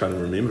 Yeah, I'm just trying to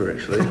remember,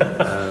 actually.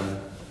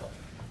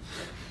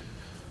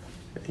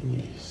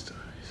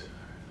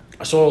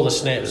 I saw all the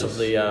snaps of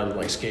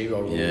the ski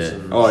goggles. Yeah.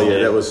 And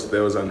that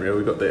was unreal.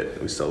 We got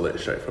that. We stole that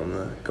straight from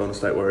the Golden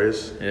State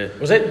Warriors. Yeah.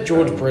 Was that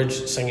George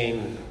Bridge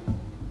singing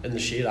in the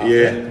shed after?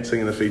 Yeah,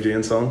 singing the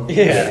Fijian song.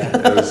 Yeah.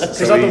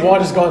 He's like the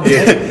whitest guy in the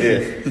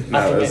world.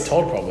 After Matt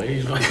Todd, probably.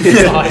 He's like,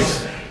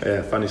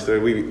 yeah, funny story.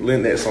 We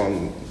learned that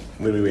song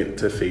when we went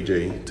to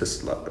Fiji to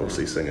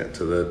obviously sing it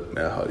to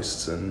our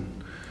hosts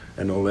and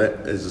all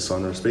that as a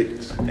sign of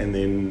respect. And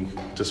then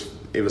just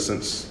ever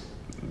since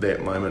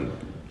that moment,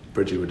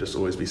 Bridgie would just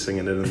always be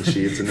singing it in the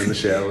sheds and in the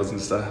showers and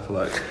stuff,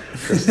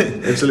 just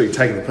absolutely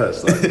taking the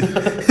piss.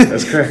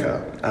 It's crack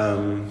up.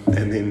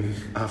 And then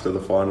after the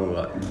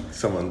final,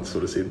 someone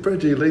sort of said,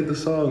 "Bridgie, lead the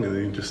song," and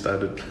then he just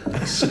started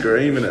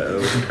screaming it. It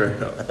was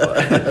crack up.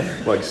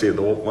 Like you said,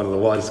 one of the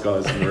whitest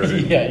guys in the room.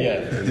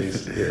 And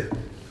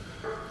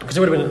because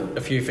there would have been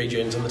a few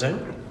Fijians on the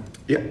team.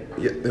 Yeah,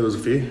 there was a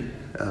few.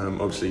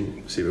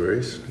 Obviously,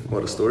 Severies,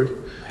 what a story.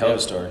 Hell of a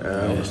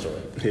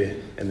story. Yeah,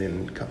 and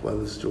then a couple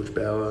others, George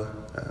Bauer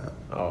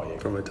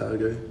from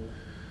Otago.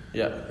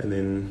 Yeah. And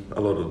then a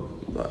lot of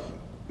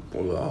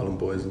all the Island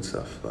boys and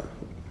stuff.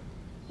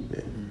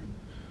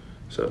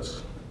 So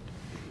it's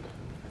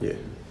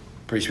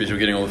pretty special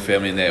getting all the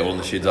family in there, all in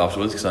the sheds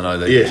afterwards, because I know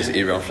that just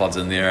everyone floods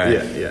in there.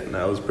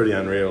 No, it was pretty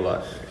unreal.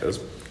 It was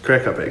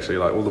crack up actually.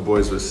 All the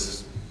boys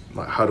was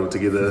huddled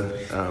together,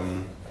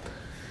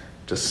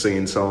 just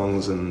singing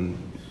songs and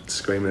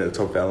screaming at the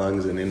top of our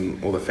lungs, and then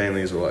all the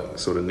families were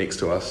sort of next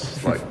to us,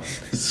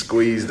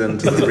 squeezed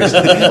into the rest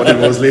of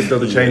whatever was left of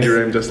the changing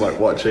room, just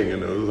watching,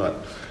 and it was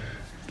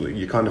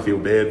you kind of feel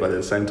bad, but at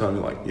the same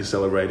time you're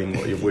celebrating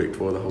what you've worked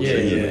for the whole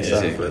season and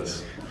stuff.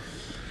 Exactly.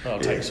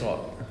 It takes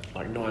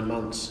 9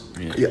 months.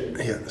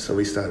 Yeah. So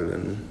we started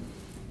in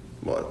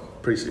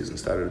pre-season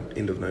started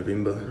end of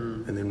November,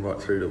 and then right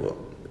through to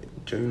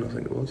June, I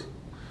think it was.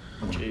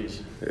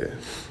 Jeez. Yeah.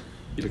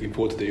 You looking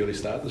forward to the early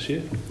start this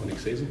year, or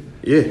next season?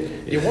 Yeah.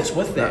 What's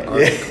with that?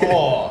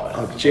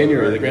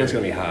 January, the ground's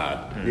going to be hard.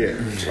 Yeah.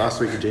 Last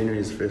week of January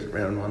is the first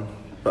round one,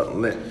 but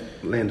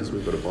Landers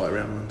we've got to buy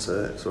round one,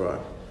 so that's all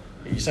right.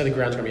 You say the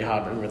ground's going to be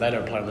hard, but remember, they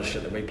don't play on the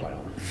shit that we play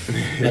on.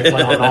 They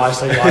play on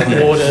ice,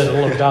 watered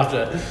and looked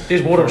after.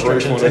 There's water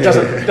restrictions. It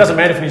doesn't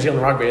matter for New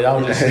Zealand rugby. They'll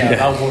just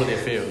they'll water their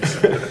fields.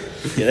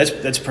 Yeah,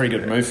 that's a pretty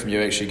good move from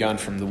you, actually, going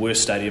from the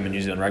worst stadium in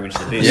New Zealand rugby to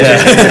the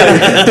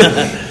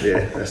best.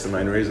 Yeah, that's the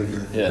main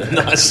reason. Yeah,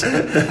 nice.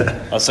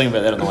 I was thinking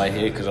about that on the way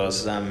here because I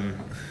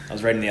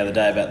was reading the other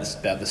day about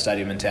the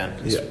stadium in town.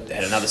 It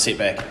had another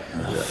setback.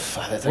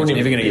 That thing's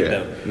never going to get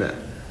built. No.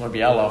 Won't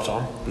be our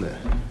lifetime. No.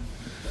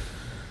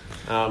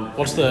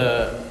 What's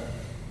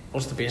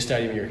the best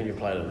stadium you reckon you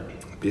played in?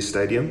 Best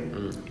stadium?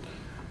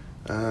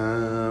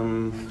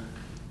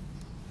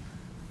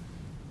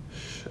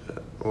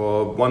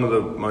 Well, one of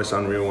the most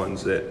unreal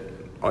ones that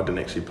I didn't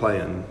actually play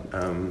in,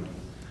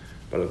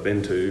 but I've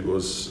been to,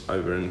 was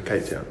over in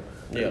Cape Town.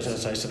 Yeah, I was going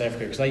to say South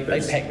Africa, because they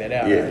pack that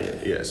out.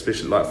 Yeah,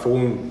 especially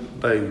Fulham,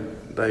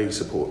 they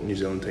support New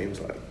Zealand teams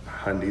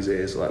Hundies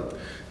Airs.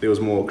 There was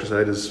more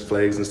Crusaders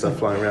flags and stuff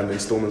flying around than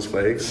Stormers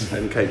flags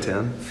in Cape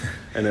Town,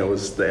 and the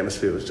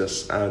atmosphere was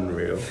just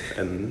unreal,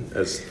 and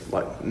it's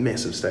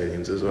massive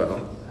stadiums as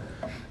well.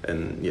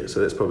 And so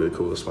that's probably the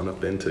coolest one I've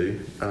been to.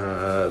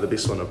 The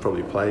best one I've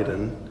probably played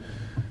in,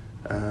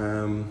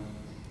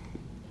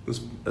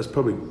 it's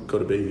probably got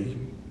to be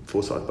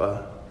Forsyth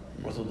Bar.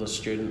 With all the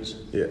students?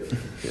 Yeah.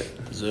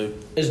 Zoo.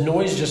 Is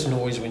noise just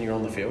noise when you're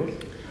on the field?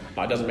 It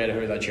doesn't matter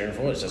who they're cheering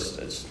for,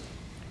 it's...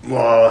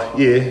 Well,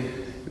 yeah,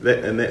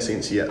 in that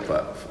sense, yeah,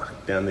 but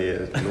down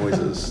there,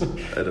 noises,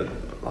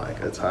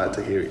 it's hard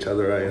to hear each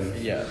other, And,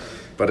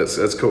 but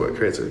it's cool, it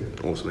creates an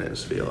awesome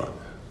atmosphere,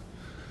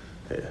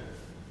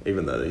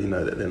 even though you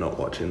know that they're not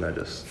watching, they're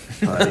just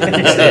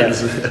they're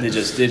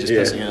just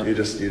pissing out. It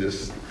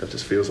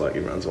just feels like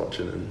everyone's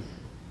watching and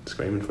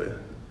screaming for you.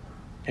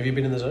 Have you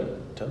been in the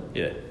zoo, Tim?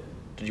 Yeah.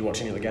 Did you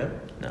watch any of the game?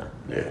 No.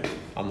 Yeah.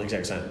 I'm the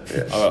exact same.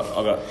 Yeah.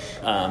 I got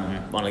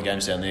one of the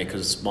games down there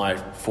because my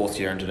 4th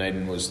year in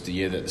Dunedin was the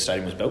year that the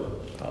stadium was built.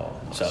 Oh,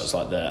 nice. So it was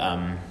like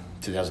the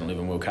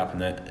 2011 World Cup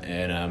and that,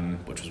 and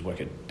which was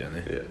wicked down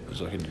there. Yeah. It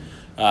was wicked.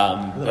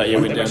 But yeah,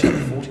 we went down. Makes you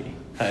like 40.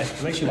 Hey?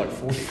 It makes you like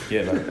 40.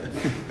 Yeah, mate.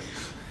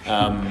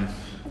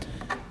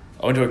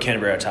 I went to a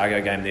Canterbury Otago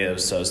game there.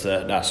 So it was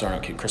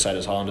not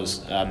Crusaders Highlanders.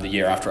 The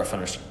year after I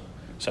finished,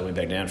 so I went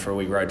back down for a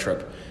wee road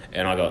trip,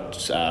 and I got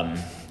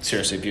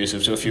seriously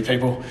abusive to a few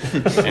people,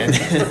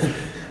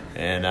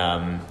 and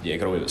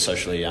got away with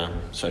socially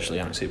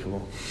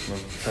unacceptable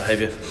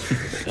behaviour.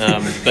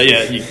 But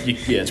yeah,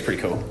 it's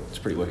pretty cool. It's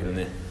pretty wicked in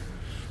there.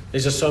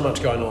 There's just so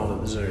much going on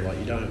at the zoo. Like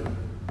you don't.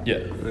 Yeah.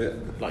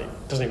 Like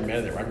it doesn't even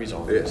matter that rugby's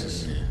on. Yeah. It's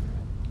just,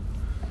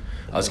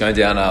 I was going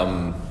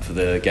down for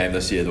the game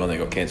this year, the one that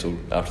got cancelled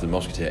after the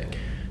mosque attack,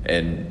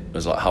 and it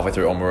was like halfway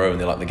through Oamaru, and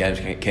they're like, the game's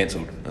going to get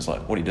cancelled. I was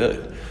like, what do you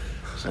do?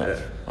 It's like,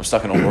 I'm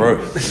stuck in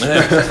Oamaru.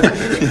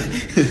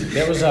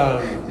 That was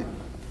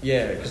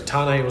because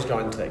Tane was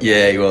going to that game.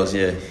 Yeah, he was,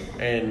 yeah.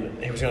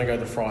 And he was going to go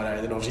the Friday,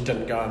 then obviously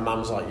didn't go, and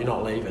Mum's like, you're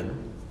not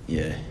leaving.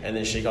 Yeah. And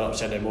then she got up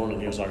Saturday morning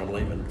and he was like, I'm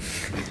leaving.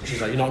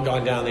 She's like, you're not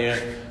going down there.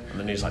 And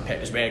then he just like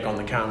packed his bag on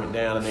the car and went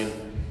down, and then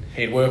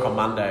he had work on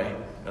Monday.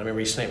 And I remember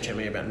he Snapchat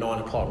me about 9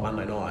 o'clock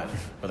Monday night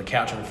with a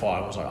couch on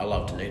fire. I was like, I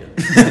love Dunedin.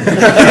 I was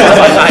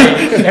like,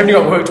 hey, haven't you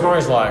got work tomorrow?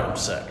 He's like, I'm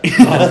sick.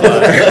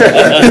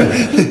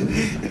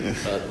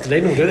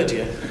 Dunedin will do that to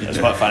you. It's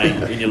quite funny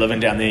when you're living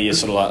down there. You're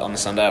sort of like on the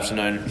Sunday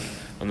afternoon,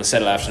 on the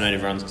Saturday afternoon,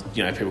 everyone's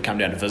people come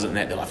down to visit and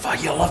that they're like,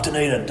 "Fuck yeah, I love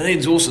Dunedin.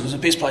 Dunedin's awesome. It's the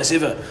best place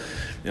ever."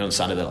 Then on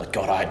Sunday they're like,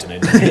 "God, I hate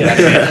Dunedin."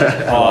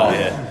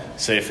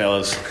 See you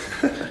fellas.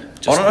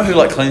 I don't know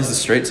who cleans the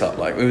streets up.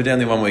 Like we were down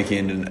there one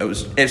weekend and it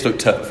was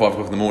absolute tip at 5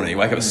 o'clock in the morning. You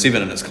wake up at 7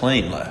 and it's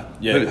clean. Like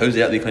who's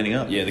out there cleaning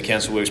up? Yeah, the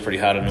council works pretty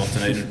hard in North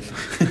Dunedin.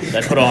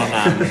 They put on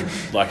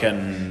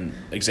in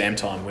exam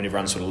time when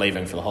everyone's sort of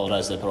leaving for the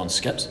holidays. They put on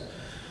skips.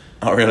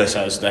 Oh really?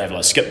 So they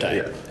have skip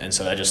day, and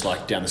so they just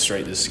down the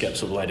street. There's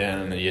skips all the way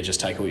down, and you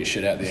just take all your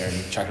shit out there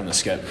and chuck it on the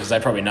skip because they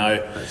probably know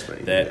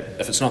that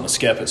if it's not on the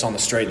skip, it's on the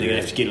street. They're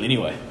gonna have to get it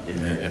anyway. Yeah.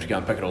 You have to go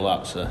and pick it all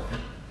up. So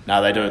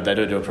no, they do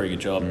a pretty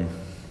good job.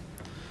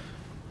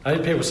 I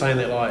think people saying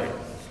that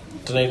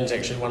Dunedin's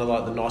actually one of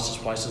the nicest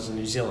places in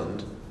New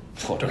Zealand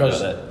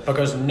because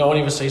no one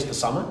ever sees the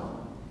summer.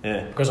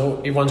 Yeah. Because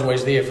everyone's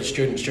always there for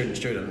students,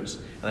 and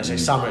they say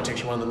summer it's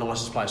actually one of the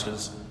nicest places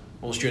because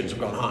all the students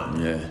have gone home.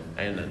 Yeah.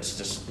 And it's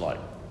just a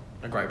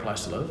great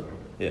place to live.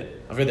 Yeah.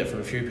 I've heard that from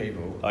a few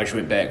people. I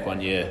actually went back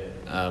one year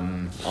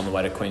on the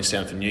way to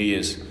Queenstown for New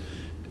Year's,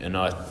 and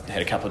I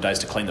had a couple of days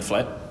to clean the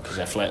flat because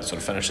our flat sort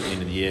of finished at the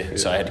end of the year,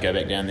 so I had to go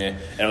back down there,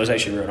 and it was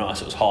actually real nice.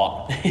 It was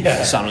hot,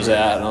 the sun was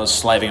out, and I was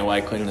slaving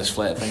away cleaning this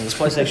flat, thinking this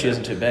place actually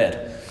isn't too bad.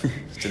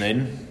 It's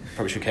Dunedin.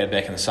 Probably should have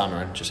back in the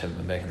summer, and just haven't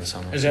been back in the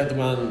summer. Is that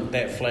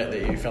that flat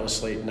that you fell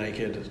asleep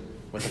naked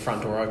with the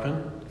front door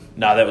open?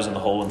 No, that was in the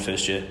hall in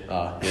first year.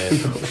 Yeah.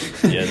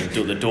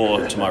 The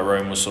door to my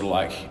room was sort of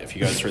if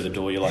you go through the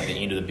door, you're the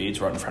end of the bed's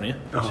right in front of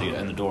you. So you get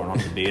in the door and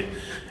onto the bed.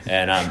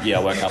 And I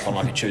woke up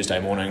on a Tuesday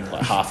morning,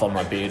 half on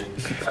my bed.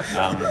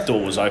 The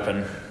door was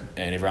open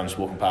and everyone was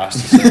walking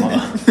past, so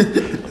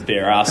I'm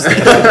bare ass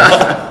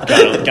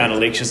there, going to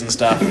lectures and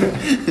stuff.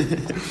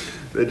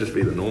 That'd just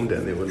be the norm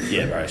down there, wouldn't it?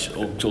 Yeah, bro.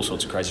 All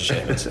sorts of crazy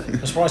shit. I'm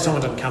surprised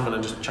someone didn't come in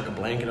and just chuck a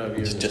blanket over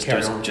you. Just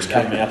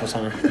cover me up or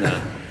something.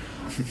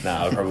 No,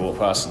 I'd probably walk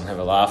past and have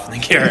a laugh and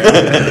then carry on.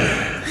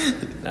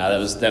 No,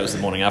 that was the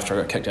morning after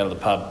I got kicked out of the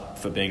pub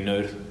for being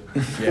nude.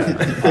 Yeah.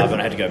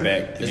 And I had to go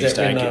back the next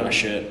day and get my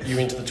shirt. You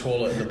went to the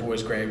toilet and the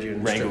boys grabbed you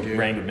and stripped you.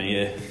 Wrangled me,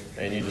 yeah.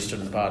 And you just stood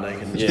in the bar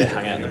naked.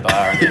 Hung out in the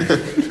bar. And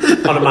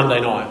then, on a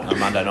Monday night. On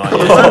Monday night,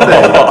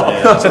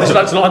 yeah. So it's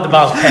not like the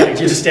bar's packed,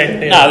 you're just standing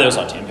there. No, there was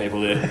 10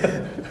 people there.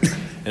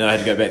 And then I had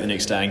to go back the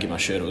next day and get my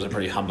shirt. It was a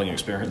pretty humbling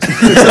experience.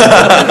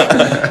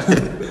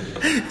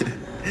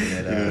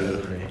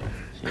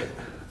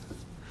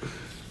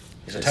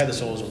 So take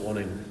this all as a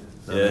warning.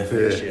 Yeah.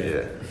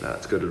 No,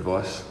 it's good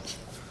advice.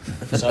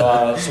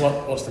 So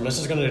what's the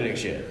missus going to do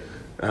next year?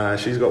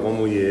 She's got one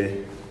more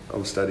year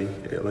of study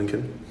at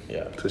Lincoln.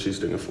 Yeah. So she's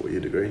doing a 4-year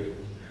degree.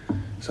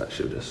 So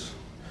she'll just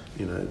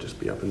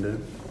be up and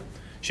down.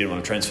 She didn't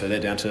want to transfer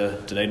that down to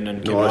Dunedin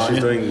and get No, she's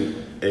doing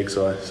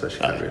Exi, so she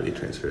can't really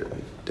transfer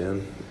it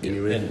down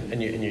anywhere.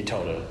 And you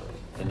told her,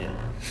 didn't you?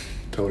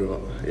 Told her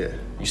what? Yeah.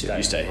 You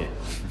stay here.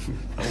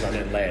 I'm going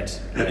to lads.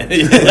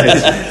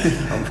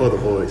 I'm for the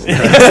boys.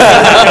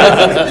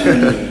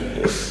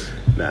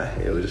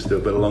 We'll just do a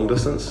bit of long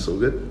distance. It's all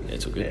good. Yeah,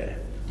 it's all good.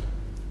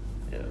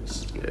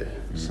 Yeah.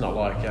 It's not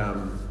like you're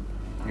on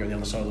the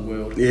other side of the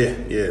world. Yeah.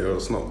 Well,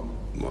 it's not.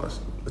 Well,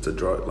 it's a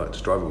drive.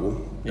 It's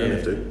drivable. You don't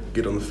have to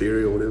get on the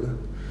ferry or whatever.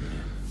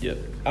 Yep.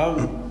 I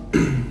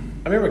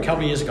remember a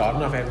couple of years ago. I don't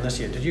know if it happened this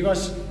year. Did you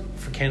guys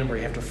for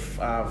Canterbury have to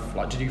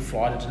did you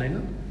fly to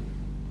Dunedin?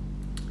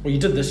 Well, you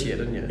did this year,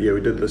 didn't you? Yeah,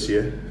 we did this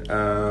year.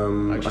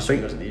 I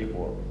think you guys at the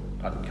airport.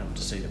 I didn't come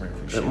to see the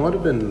Renfrew. It might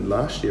have been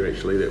last year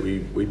actually that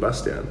we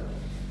bussed down.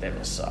 That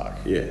must suck.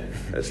 Yeah,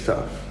 it's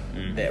tough.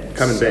 That would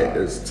Coming suck. back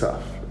is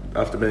tough.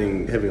 after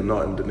having a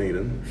night in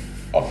Dunedin.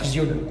 Oh, because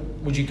so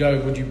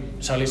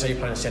let's say you're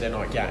playing a Saturday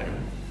night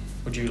game,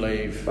 would you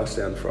leave? Bus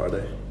down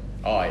Friday.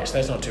 Oh yes,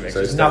 that's not too bad. So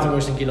There's nothing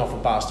worse than getting off a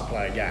bus to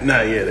play a game.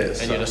 No, yeah,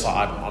 that's. And you're just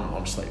like, I'm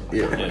asleep.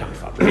 You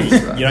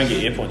don't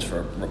get air points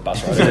for a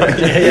bus ride.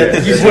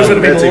 You boys would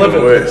have been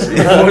even worse.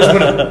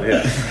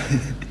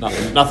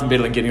 Nothing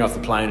better than getting off the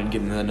plane and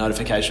getting the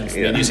notification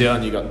from New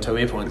Zealand. You got 2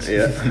 air points.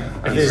 Yeah.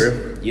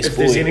 If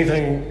there's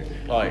anything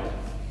like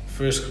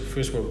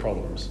first world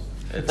problems,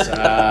 it's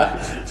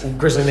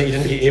Grizzly that you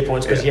didn't get air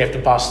points because you have to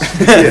bust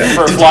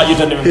for a flight you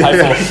didn't even pay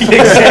for.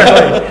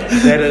 Exactly.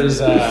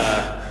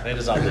 That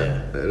is up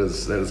there. That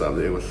is up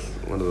there with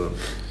one of the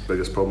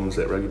biggest problems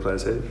that rugby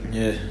players have.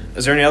 Yeah.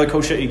 Is there any other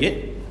cool shit you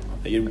get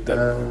that you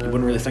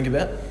wouldn't really think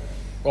about?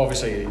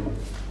 Obviously,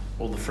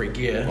 all the free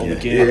gear, all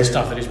the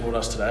stuff that he's brought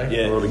us today.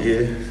 Yeah. A lot of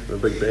gear, the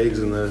big bags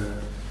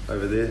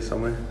over there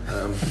somewhere.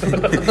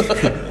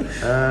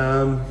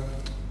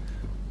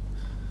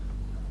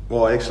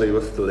 Well, actually,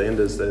 with the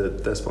Landers,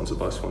 they're sponsored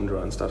by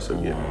Swandra and stuff, so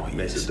we get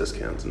massive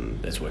discounts and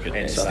that's wicked.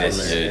 And stuff.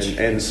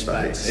 And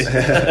Spades.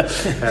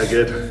 How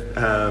good.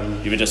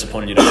 You were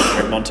disappointed you don't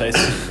get Monteith?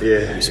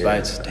 Yeah.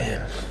 Spades.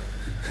 Damn.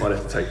 Might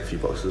have to take a few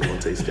boxes of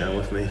Monteith down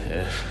with me.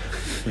 Yeah.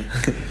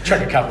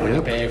 Chuck a couple in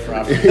your bag for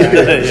after the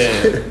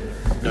game.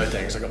 No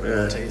thanks, I got my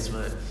Monteiths,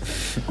 mate.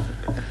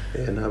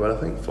 Yeah, no, but I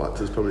think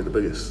Flux is probably the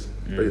biggest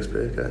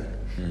bag, eh?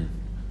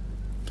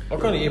 What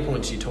kind of air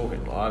points are you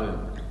talking?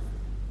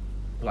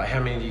 Like,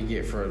 how many do you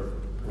get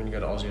when you go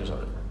to Aussie or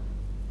something?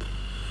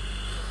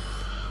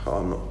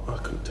 I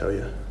couldn't tell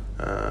you.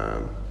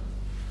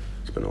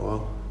 It's been a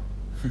while.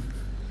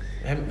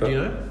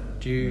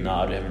 Do you know?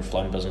 No, I haven't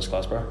flown business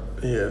class, bro.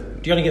 Yeah.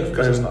 Do you only get the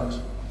business class?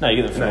 No,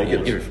 you get the No, full. you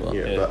get the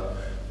yeah, but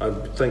I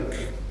think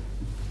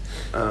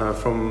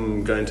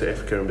from going to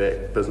Africa and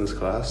back business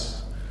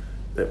class,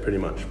 that pretty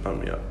much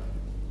bumped me up.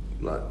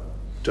 Like,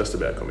 just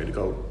about got me to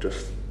gold,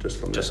 just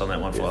from Just on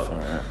that one flight.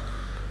 Yeah.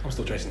 I'm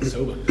still chasing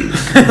silver.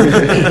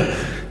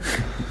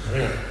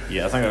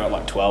 Yeah, I think I got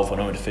like 12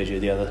 when I went to Fiji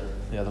the other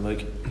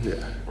week.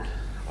 Yeah.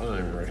 I don't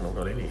even reckon I've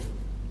got any.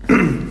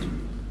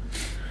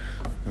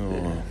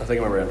 I think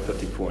I'm around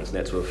 50 points, and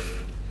that's with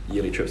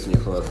yearly trips to New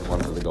Plymouth,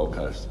 one to the Gold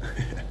Coast.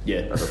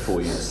 Yeah. Over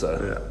 4 years,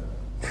 so.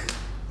 Yeah.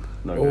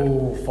 No good.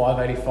 Oh,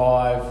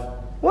 $5.85.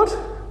 What?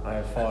 I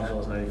have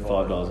 $5.85.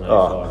 $5.85.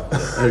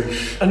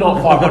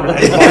 Not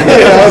 $585.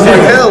 I was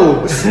like,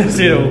 hell!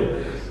 Still.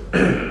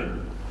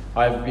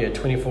 I have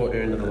 24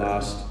 earned in the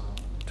last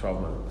 12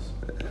 months.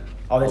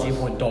 Oh, that's your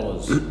point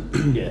dollars.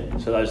 Yeah,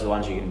 so those are the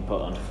ones you can put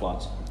onto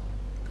flights.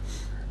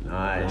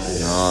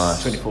 Nice.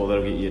 24,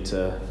 that'll get you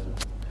to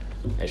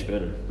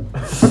Ashburton.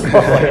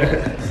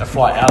 A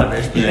flight out of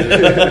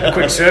Ashburton. A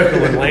quick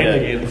circle and land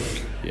again.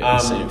 Yeah,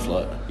 scenic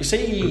flight. You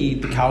see,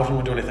 the Carlton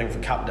were doing a thing for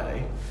Cup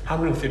Day.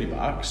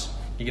 $130.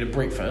 You get a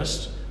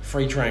breakfast,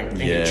 free drink, and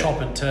you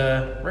chop it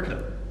to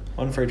Riccarton.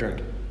 One free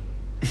drink.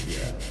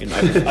 Yeah.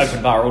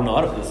 Open bar all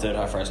night at the third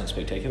half racing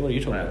spectacular. What are you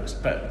talking about?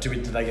 But do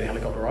they get a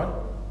helicopter ride?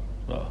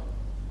 Well,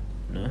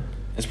 no.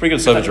 It's pretty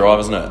good sober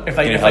drive, isn't it? If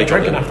they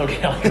drink enough, they'll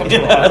get a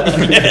helicopter ride.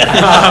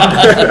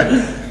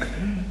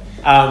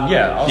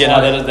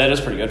 That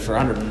is pretty good for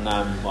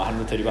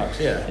 $130.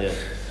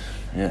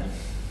 Yeah.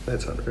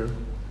 That's unreal.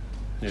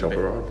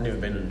 Chopper ride. Never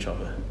been in a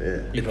chopper.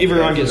 Yeah.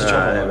 Everyone gets a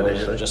chopper No, ride.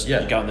 actually. Just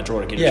go in the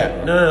draw to get a Yeah, chopper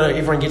ride. no.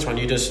 Everyone gets one.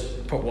 You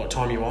just put what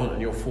time you want, and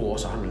you'll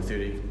force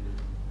 130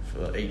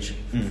 for each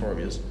for 4 of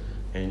you,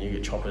 and you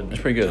get choppered.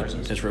 That's pretty good.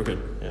 That's real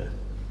good. Yeah.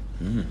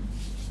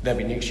 That'd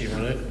be next year,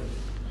 won't it?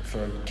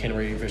 For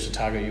Canterbury versus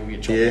Otago, you'll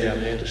get choppered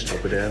down there. Just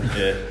chop it down.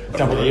 Yeah.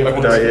 Double the air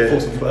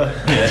points. No,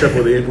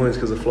 triple the air points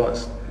because the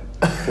flight's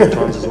 4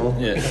 times as long.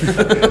 Yeah.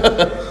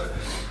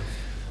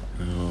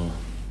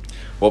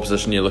 What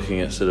position are you looking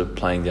at sort of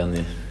playing down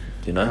there?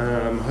 Do you know?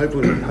 I'm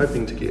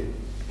hoping to get,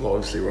 well,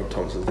 obviously Rob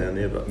Thompson's down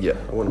there, but Yeah.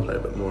 I want to play a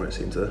bit more at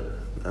centre.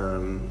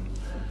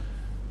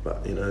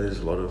 But there's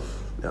a lot of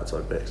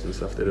outside backs and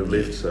stuff that have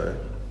left, so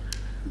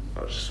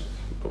I would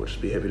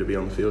just be happy to be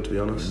on the field, to be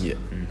honest. Yeah.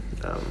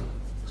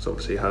 It's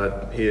obviously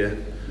hard here.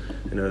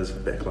 There's a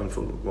backline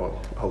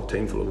a whole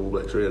team full of All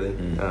Blacks really,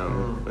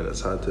 and it's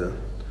hard to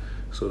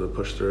sort of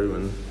push through,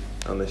 and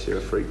unless you're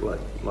a freak like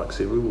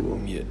Sevu.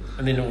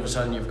 And then all of a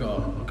sudden you've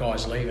got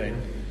guys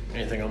leaving, and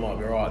you think I might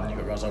be right, and you've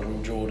got guys like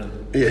Will Jordan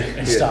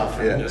and stuff,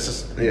 and it's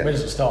just, where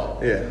does it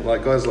stop? Yeah,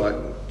 like guys like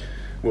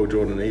Will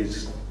Jordan,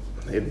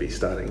 he'd be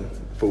starting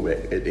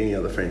fullback at any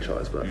other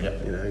franchise, but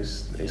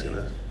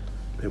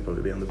he'll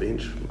probably be on the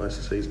bench most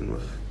of the season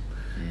with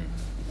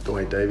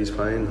Dwight Davies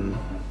playing, and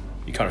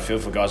You kind of feel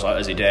for guys like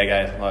Izzy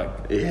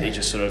Dago, he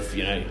just sort of,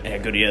 how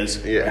good he is,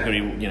 how good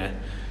he,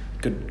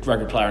 good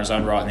rugby player in his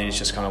own right, and then he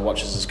just kind of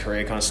watches his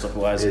career kind of slip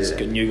away as these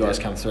good new guys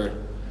come through.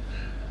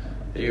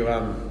 You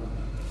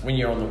when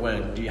you're on the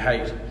wing, do you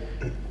hate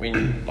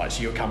when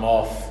so you'll come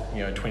off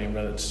 20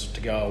 minutes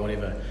to go or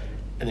whatever,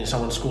 and then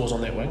someone scores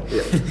on that wing?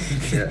 Yeah,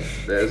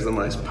 that is the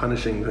most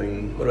punishing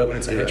thing. What about when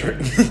it's a hat trick?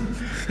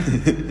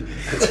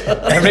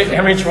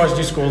 How many tries did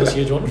you score this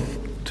year, Jordan?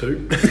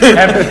 2.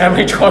 How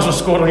many tries were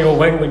scored on your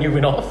wing when you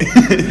went off?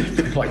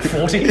 Like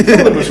 40? Some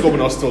of them were scored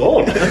when I was still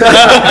on.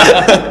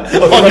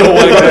 On your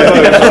wing. I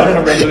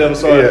come around to the other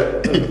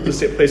side, the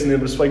set piece, and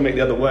then would swing back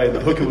the other way, and the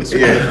hooker would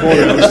swing in the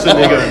corner, and I was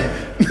sitting there going...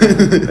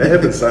 It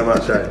happens so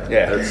much, eh?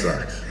 Yeah. It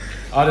sucks.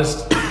 I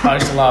used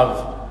to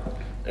love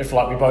if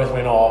like we both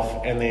went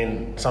off and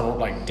then someone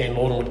like Dan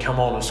Lawton would come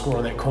on and score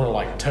in that corner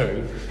like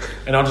 2,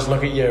 and I'll just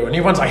look at you and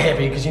everyone's like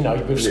happy because you know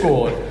we've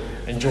scored,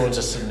 and Jordan's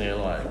just sitting there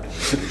like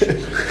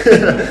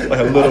like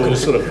a little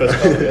sort of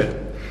fist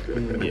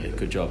bump, Yeah,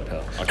 good job,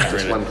 pal. I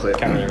Just one clip.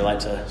 can't really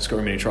relate to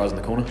scoring many tries in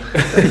the corner.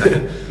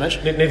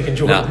 Mitch? Neither can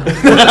Jordan.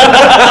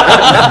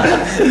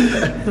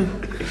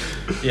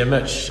 Yeah,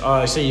 Mitch,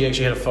 I see you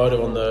actually had a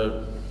photo on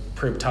the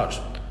Prep Touch.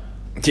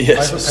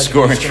 Yes,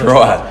 scoring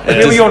try.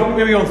 Where were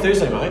you on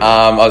Thursday, mate?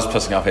 I was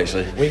pissing up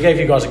actually. We gave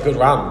you guys a good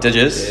run. Did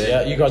you?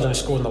 Yeah, you guys only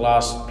scored in the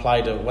last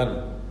play to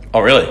win. Oh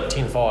really?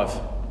 10-5.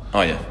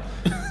 Oh yeah.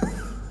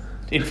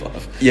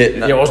 10-5. Yeah.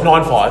 No. Yeah, it was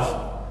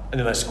 9-5, and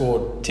then they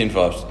scored.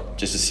 10-5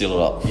 just to seal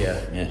it up. Yeah.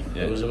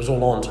 Yeah. It was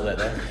all on to that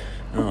day.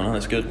 Oh no,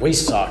 that's good. We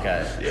suck,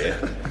 eh?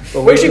 yeah.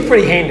 Well, we're actually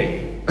pretty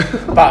handy,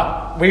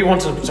 but we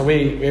wanted. So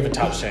we have a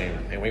touch team,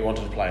 and we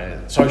wanted to play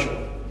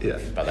social. Yeah.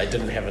 But they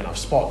didn't have enough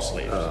spots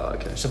left. Oh,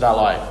 okay. So they're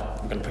like,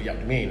 "We're going to put you up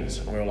to men's,"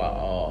 and we were like,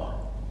 "Oh."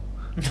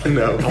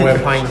 No. And we're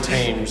playing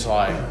teams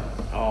like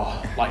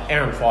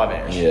Aaron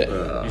Five-Ash,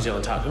 Yeah. New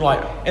Zealand Touch,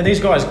 and these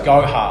guys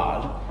go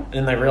hard, and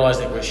then they realise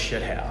that we're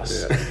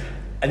shithouse,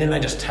 and then they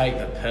just take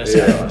the piss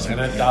out of us, and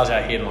it does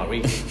our head, and like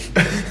we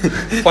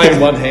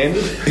Playing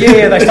one-handed.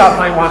 yeah, they start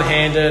playing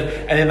one-handed,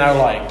 and then they'll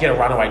like get a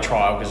runaway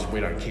trial because we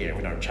don't care,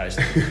 we don't chase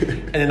them,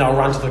 and then they'll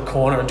run to the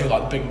corner and do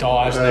like big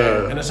dives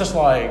there, and it's just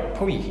like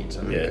pull your heads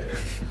in. Yeah.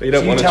 But you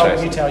don't want to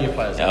chase You tell your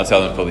players. Yeah, I'll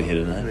tell them probably hit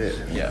it. Eh?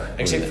 Yeah,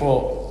 except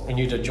for when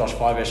you did Josh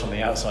Five-Ash on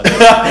the outside.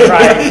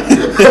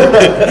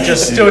 Great.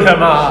 Just stood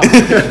him up.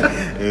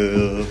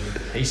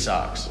 He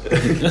sucks.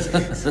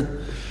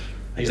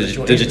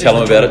 Did you tell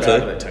him about it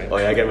too? Oh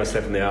yeah, I gave him a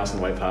slap in the arse on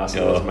the way past,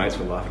 and all his mates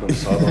were laughing on the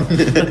sideline.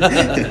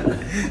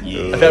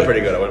 I felt pretty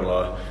good, I won't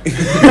lie.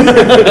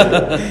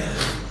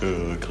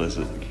 Oh,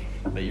 classic.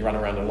 But you run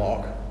around the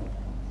lock.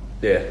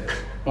 Yeah.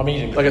 I mean,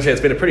 you didn't. Like I said,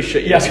 it's been a pretty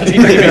shit year. Yes, because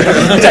you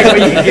take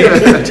what you can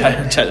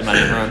get. Take the money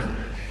and run.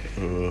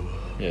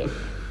 Yeah.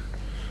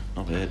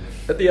 Not bad.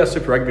 At the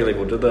Super Rugby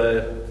level, did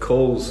the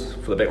calls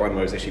for the back line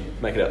moves actually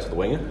make it out to the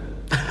winger?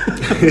 So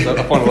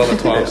I find a lot of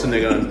the time sitting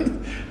there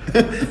going,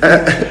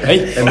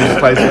 Hey. And then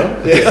plays well.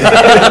 And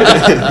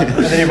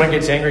then everyone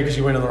gets angry because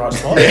you weren't in the right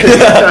spot.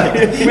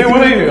 Where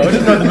were you? I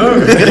didn't know the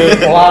move.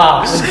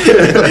 Blast.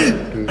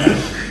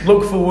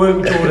 Look for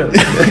work, Jordan. And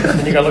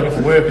then you go looking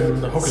for work,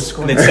 and the hooker's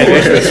scoring. and then Sam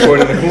Ashworth scored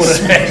in the corner.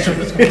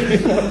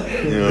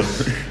 Yeah.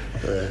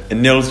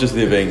 And Neil's just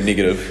there being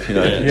negative, you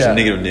know, just Yeah.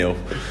 negative Neil.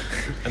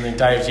 And then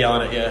Dave's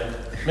yelling at you.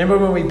 Remember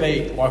when we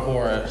beat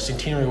Waihora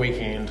Centenary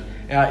weekend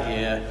out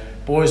here?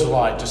 Boys were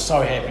like just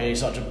so happy,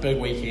 such a big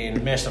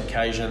weekend, massive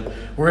occasion.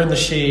 We're in the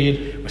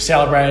shed, we're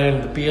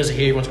celebrating, the beers are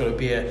here, everyone's got a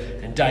beer,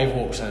 and Dave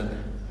walks in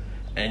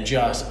and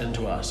just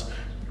into us.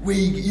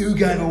 You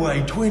gave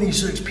away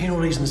 26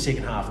 penalties in the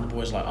second half, and the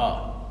boys are like,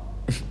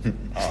 okay.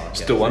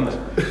 Still won it.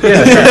 But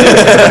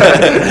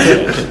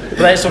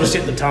that sort of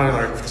set the tone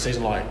like, for the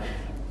season. Like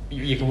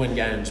you can win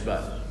games,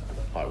 but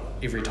like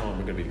every time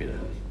we're going to be better.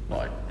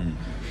 Like,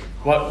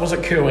 what was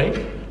it,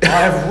 Curly? I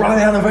have run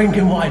out of ink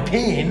in my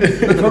pen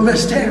for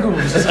missed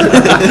tackles.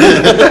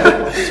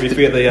 To be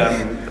fair,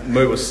 the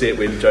move was set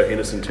when Joe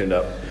Henderson turned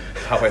up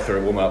halfway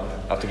through a warm-up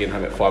after getting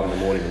home at 5 in the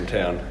morning from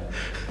town.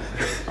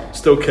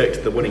 Still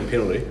kicked the winning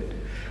penalty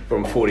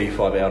from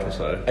 45 out or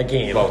so.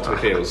 Again. Well, to be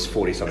fair, it was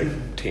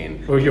 40-something,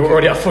 10. Well, you're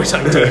already up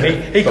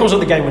 40-something. He calls it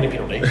the game-winning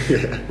penalty.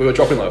 We were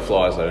dropping like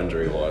flies though,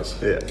 injury-wise.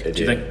 Yeah.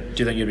 Do you think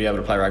you'd be able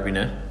to play rugby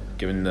now,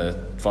 given the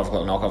 5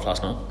 o'clock knock-off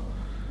last night?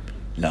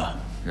 No.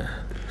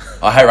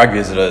 I hate rugby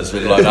as it is,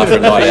 let alone after a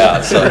night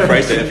out. So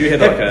Crazy. If you had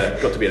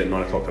got to bed at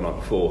 9 o'clock the night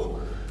before,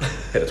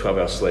 had a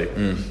 12-hour sleep,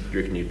 do you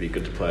reckon you'd be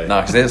good to play?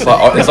 no, because it's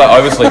like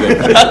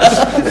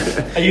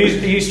oversleeping. Are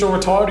you still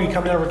retired, or are you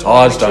coming out of Oh,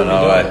 retirement? I just don't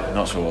know.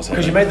 Not sure what's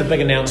Because you happening. made the big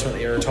announcement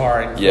that you're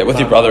retiring. Yeah, with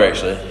your brother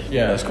actually.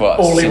 Yeah, It's quite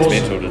all levels,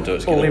 sentimental to do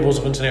it all together. levels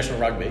of international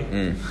rugby.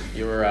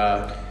 You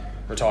were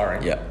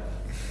retiring. Yeah.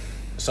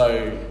 So,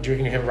 do you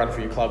reckon you have a run for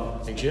your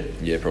club next year?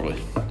 Yeah,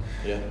 probably.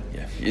 Yeah.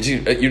 Yeah,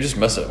 you just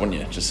miss it, wouldn't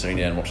you? Just sitting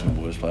down and watching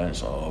the boys play. And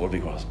it's like, it would be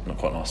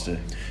quite nice to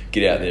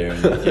get out there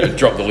and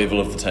drop the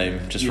level of the team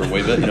just for a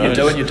wee bit. You know, You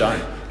do and you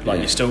don't. Like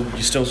you're still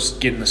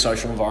get in the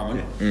social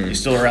environment. You're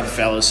still around the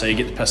fellas, so you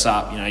get to piss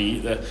up. You know,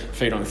 you get the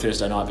feed on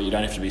Thursday night, but you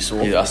don't have to be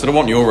sore. Yeah, I sort of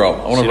want your role.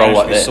 I want So to you roll don't like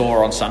have to be that.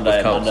 sore on Sunday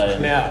and Colts. Monday.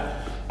 Now,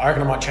 I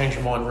reckon I might change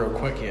your mind real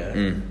quick here.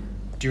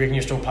 Do you reckon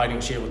you still play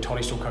next year with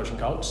Toddy still coaching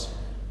Colts?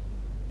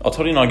 Oh,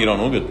 Toddy and I get on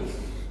all good.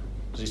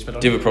 Does he spit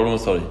on Do you have a problem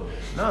with Toddy?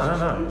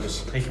 No.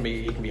 He can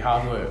be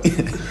hard work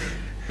when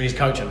he's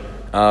coaching.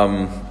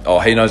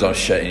 He knows I'm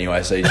shit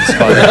anyway, so he just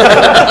kind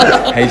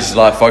of he just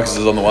like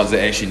focuses on the ones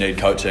that actually need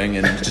coaching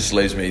and just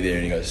leaves me there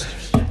and he goes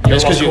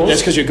That's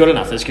because you're good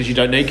enough. That's because you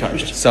don't need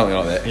coached. something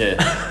like that.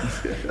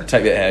 Yeah.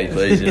 Take that how you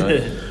please, you know.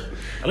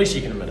 At least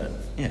you can admit it.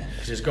 Yeah.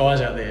 Because there's guys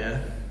out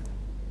there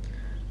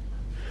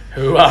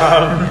who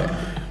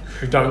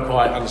don't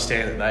quite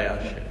understand that they are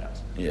shitouts.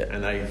 Yeah.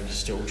 And they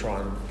still try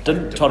and...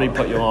 Didn't Toddy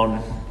put you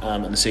on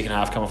in the second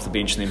half, come off the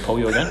bench and then pull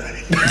you again?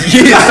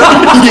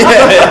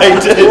 Yeah, he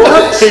did.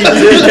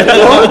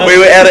 We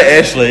were out at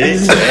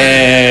Ashley's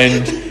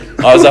and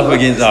I was up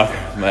against.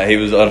 Mate,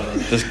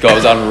 this guy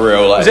was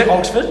unreal. Like, was that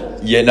Oxford?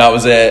 Yeah, no, it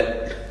was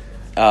at.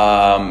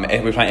 We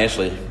were playing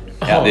Ashley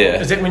out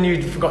there. Is that when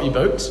you forgot your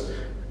boots?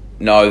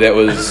 No, that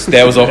was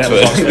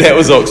Oxford. That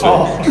was Oxford.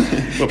 Oh.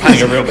 We're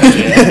painting a real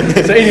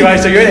picture. So anyway,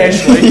 so you're at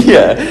Ashley.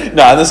 Yeah.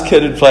 No, and this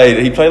kid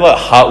he played like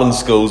Heartland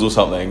Schools or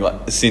something,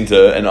 like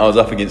centre, and I was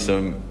up against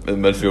him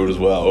in midfield as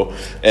well.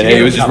 And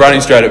he was just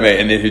running straight at me,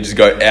 and then he'd just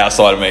go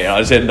outside of me, and I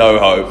just had no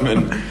hope.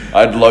 And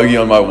I had Logie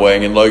on my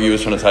wing, and Logie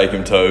was trying to take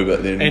him too,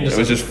 but then it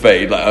was just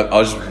feed. Like I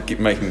was just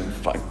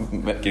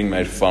getting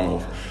made fun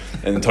of.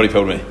 And then Toddy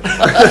pulled me.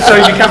 So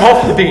you come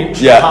off the bench,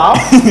 half?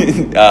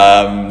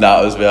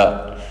 No, it was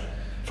about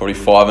probably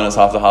 5 minutes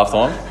after half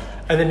time.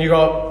 And then you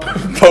got...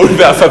 Pulled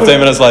about 15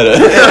 minutes later.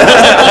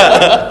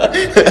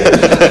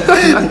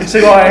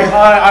 See, like,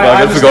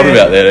 I forgotten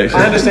about that, actually.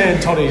 I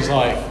understand Toddy's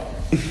like,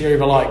 you're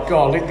either like,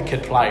 God, let the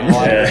kid play.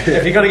 Like,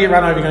 if you're going to get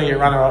run over, you're going to get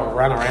run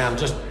around,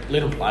 just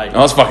let him play. I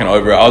was fucking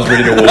over it. I was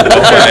ready to walk off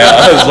right now.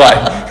 I was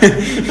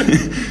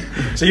like...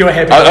 So you were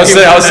happy? I was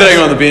sitting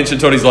on the bench and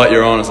Toddy's like,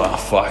 you're on. It's like, oh,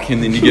 fuck.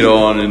 And then you get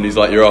on and he's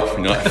like, you're off.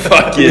 And you're like,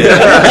 fuck yeah.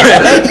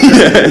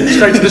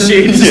 Straight to the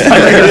sheds. Yeah.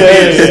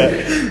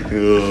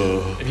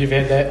 Have you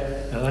had that?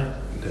 No,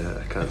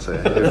 I can't say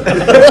I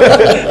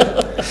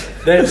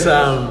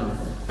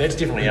have. That's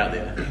definitely out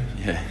there.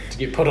 Yeah. To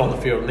get put on the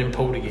field and then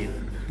pulled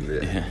again.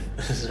 Yeah.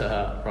 This is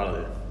right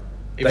there.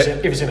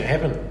 Ever seen it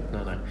happen?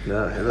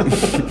 No, I haven't.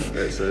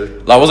 That's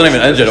it. Like, I wasn't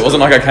even injured. It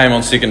wasn't like I came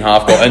on second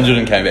half, got injured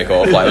and came back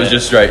off. Like, it was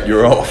just straight,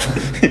 you're off.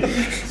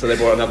 So they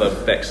brought another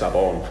back sub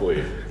on for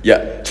you.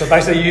 Yeah. So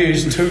basically you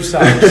used 2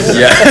 subs.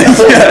 Yeah.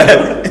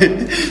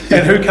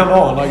 And who come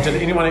on? Like, did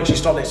anyone actually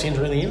stop that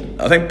centre in the end?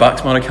 I think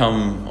Bucks might have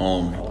come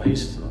on. Oh,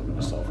 he's not going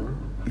to stop for him.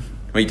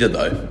 Well, he did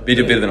though. He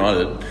did better than I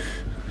did.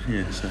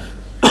 Yeah. So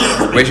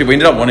we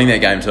ended up winning that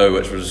game too,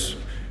 which was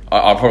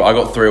I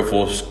got 3 or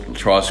 4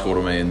 tries scored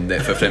on me in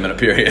that 15-minute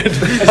period.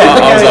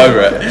 I was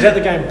over it. Is that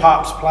the game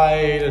Pups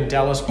played and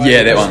Dallas played?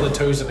 Yeah, that one. The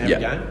twos didn't have a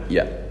game.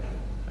 Yeah.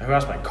 Who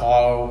else played?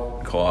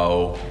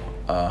 Kyle.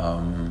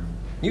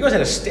 You guys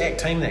had a stacked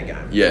team that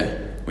game. Yeah,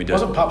 we did.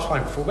 Wasn't Pups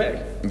playing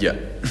fullback? Yeah.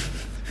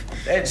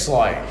 That's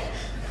like...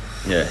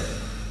 Yeah.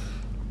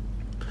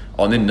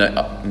 Oh, and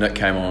then Nick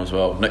came on as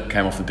well. Nick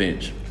came off the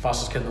bench.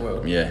 Fastest kid in the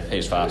world. Yeah.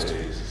 He's fast.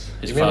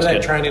 You remember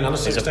that training under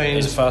 16s?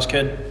 He's a fast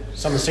kid.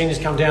 Some of the seniors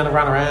come down and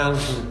run around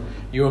and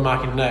you were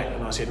marking Nick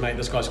and I said, mate,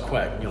 this guy's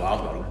quick. And you're like,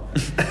 I've got him.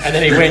 And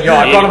then he went, yeah,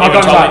 I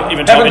got him.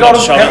 Even told me not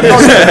to show him.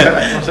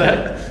 What's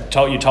that?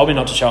 You told me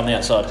not to show him the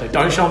outside. So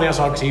don't show him the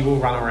outside because he will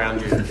run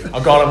around you.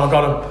 I got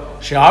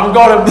him. Shit, I haven't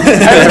got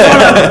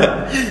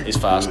him. He's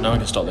fast. No one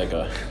can stop that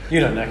guy. You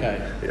know Nick, eh?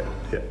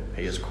 Yeah.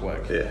 He is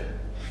quick. Yeah.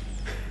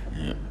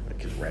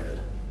 Nick is rapid.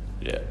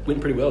 Yeah.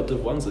 Went pretty well. Div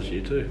 1s this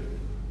year too,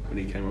 when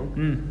he came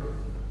on.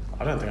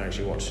 I don't think I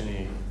actually watched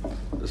any.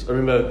 I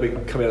remember we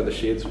come out of the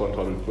sheds one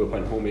time and we were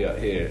playing Hornby out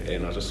here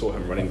and I just saw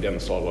him running down the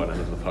sideline and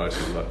into the post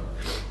and I was like,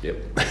 yep.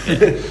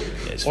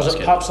 Was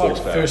it Pups like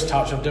first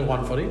touch of Div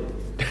 1 footy?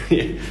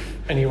 Yeah.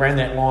 And he ran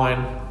that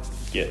line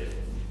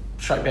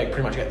straight back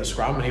pretty much at the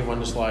scrum and everyone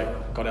just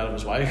like got out of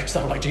his way because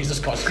they were like, Jesus,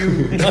 guy's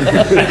huge.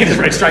 And he just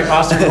ran straight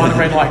past everyone and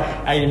ran like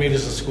 80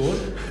 metres and scored.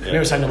 Yeah. I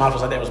remember saying to him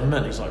afterwards, like, that was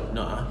mint. He's like,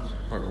 nah,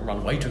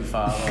 run way too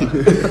far. Like,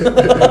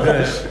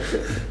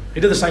 he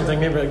did the same thing,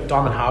 remember at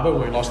Diamond Harbour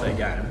when we lost that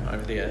game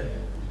over there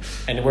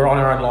and we were on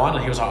our own line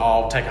and he was like,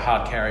 oh, I'll take a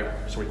hard carry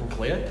so we can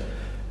clear.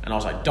 And I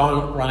was like,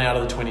 don't run out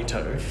of the 22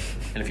 and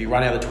if you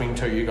run out of the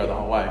 22 you go the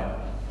whole way.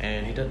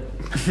 And he did.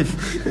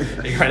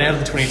 He ran out of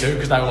the 22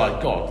 because they were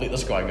like, God, let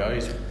this guy go.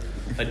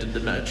 They did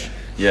the Mitch.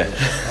 Yeah.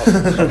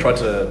 I tried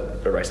to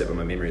erase that from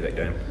my memory that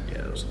game. Yeah,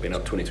 it was been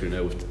up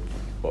 22-0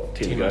 with,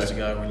 10 minutes to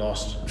go, we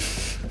lost.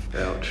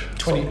 Ouch.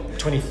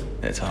 20.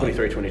 That's hard.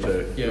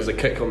 23-22. Yeah. It was a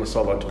kick on the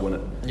sideline to win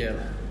it. Yeah.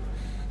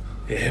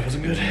 Yeah, it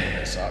wasn't good.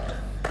 It sucked.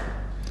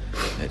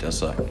 It does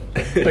suck.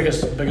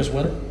 Biggest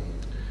win?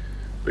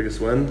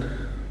 Biggest win?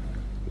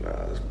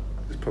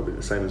 It's probably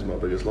the same as my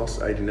biggest loss,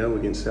 80-0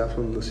 against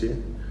Southland this year.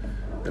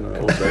 And I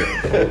also...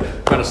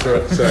 Run us through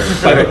it. So,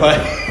 Well,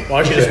 I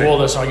actually just wore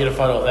this so I get a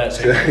photo of that.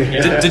 So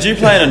Did you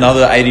play in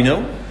another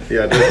 80-0?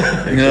 yeah, I did.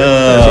 Actually. No.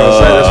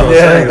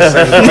 That's what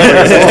I'm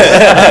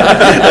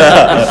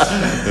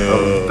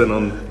saying. I've been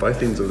on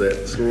both ends of that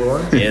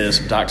scoreline. Yeah, there's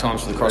some dark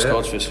times for the Cross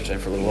Guards first team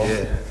for a little while.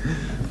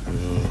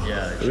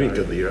 Yeah. We went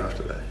good the year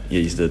after that. Yeah,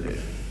 you did.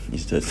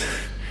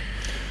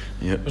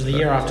 Yep. it was the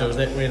year after, was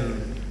that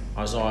when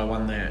Isaiah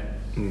won that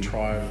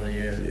try of the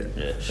year?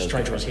 Yeah.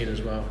 Straight to his head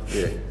as well.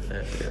 Yeah.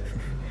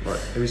 Right.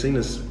 Have you seen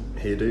his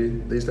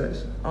hairdo these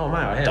days? Oh, mate,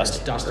 I have. It's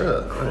dusty.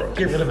 Right.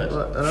 Get rid of it.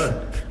 Right, I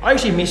know. I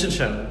actually messaged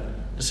him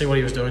to see what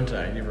he was doing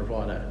today. He never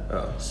replied it.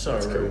 Oh, so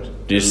that's rude. cool.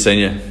 You just seen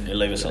you? Yeah,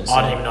 leave us on.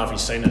 I don't even know if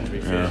he's seen it, to be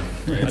fair.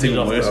 It's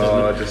even worse.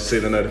 I just see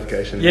the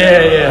notification.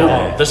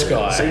 Yeah. Oh, this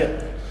guy. See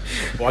it?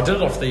 Well, I did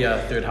it off the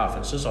third half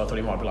Insta, so I thought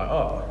he might be like,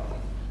 oh,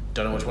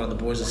 don't know which one of the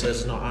boys it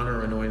says is not Anna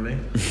or annoying me.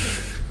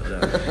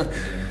 But,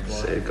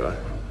 Sad guy.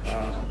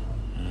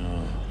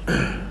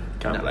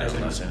 Can't blame he's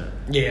him. not seen it.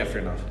 Yeah, fair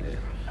enough. Yeah.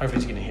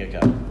 Hopefully he's getting a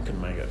haircut.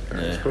 Couldn't make it.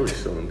 He's probably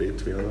still in bed,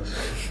 to be honest.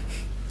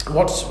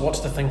 What's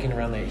the thinking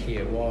around that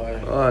hair? Why?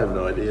 I have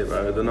no idea,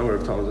 bro. The number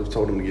of times I've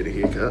told him to get a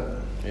haircut,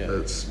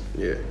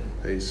 Yeah.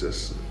 he's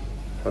just,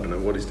 I don't know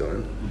what he's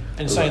doing.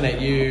 And saying that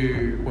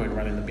you weren't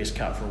running the best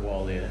cut for a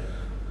while there.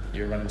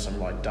 You're running some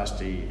like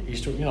dusty.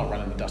 You're not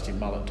running the dusty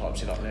mullet type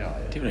setup now, are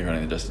you? Definitely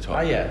running the dusty Oh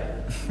type.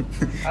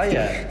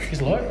 yeah.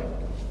 He's low.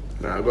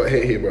 No, I've got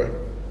hair here, bro.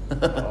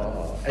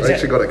 Oh. I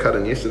actually got it cut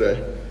in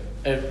yesterday.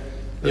 There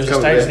was a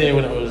coming stage back. there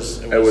when it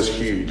was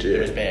Huge, yeah.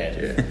 It was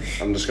bad. Yeah.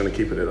 I'm just going to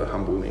keep it at a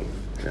humble length.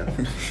 Yeah.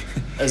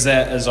 Is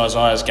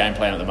Isaiah's game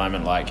plan at the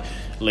moment? Like,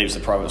 leaves the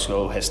private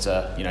school, has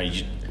to, get your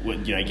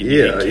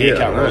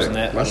haircut rules and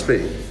that. Must be.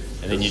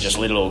 And then you just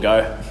let it all go.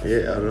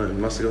 Yeah, I don't know.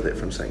 Must have got that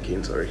from St.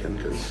 Ken's, I reckon,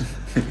 because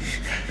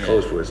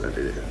college boys don't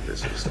do that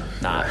sort of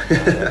stuff. Nah.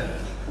 I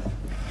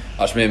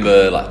just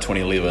remember like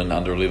 2011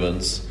 under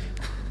 11s,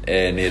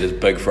 and he had his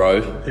big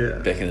fro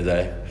back in the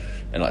day,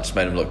 and like just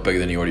made him look bigger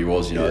than he already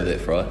was.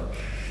 That fro. And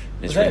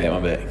just bring that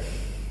one back.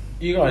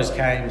 You guys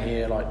came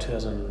here like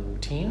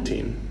 2010?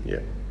 10, yeah.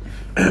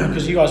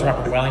 Because you guys were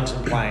up in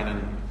Wellington playing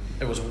and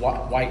it was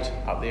weight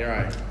up there,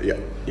 eh? Yeah,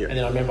 yeah. And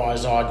then I remember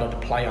Isaiah got to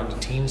play under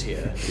 10s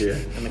here. Yeah.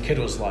 And the kid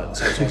was like the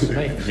same size as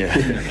me. Yeah.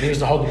 And he was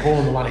to hold the ball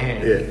in the one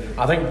hand. Yeah.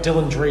 I think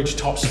Dylan Dredge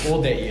top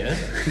scored that year.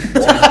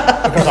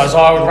 Because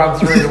Isaiah would run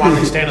through the one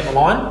and stand at the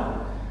line.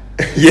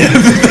 Yeah,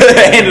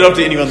 hand it off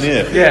to anyone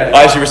there. Yeah.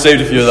 I actually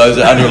received a few of those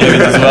at under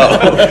 11s as well.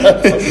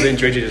 Then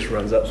Dredgy just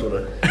runs up, sort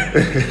of.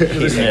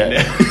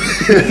 Yeah.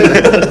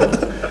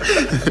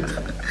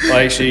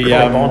 I actually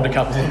Bond a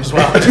couple of them as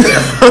well.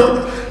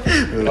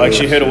 I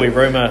actually heard a wee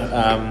rumour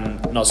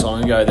not so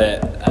long ago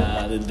that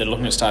they're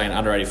looking at starting an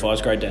under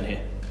 85s grade down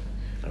here.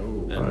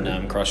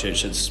 In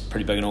Christchurch. It's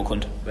pretty big in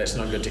Auckland. That's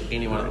no good to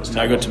anyone at this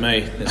No table. good to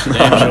me, that's for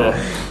damn sure.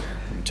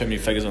 Too many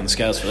figures on the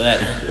scales for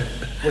that.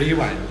 What are you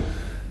weighing?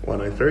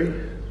 103.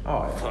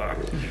 Oh, fuck.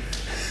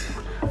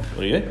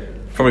 What are you?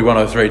 Probably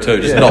 103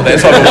 too, just not that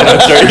type of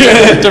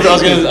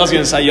 103. I was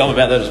going to say I'm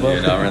about that as well.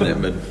 Yeah, no, around that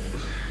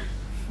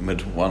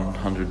mid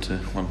 100 to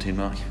 110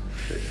 mark.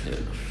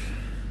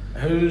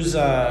 Who's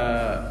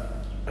the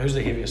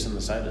heaviest in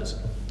the Sailors?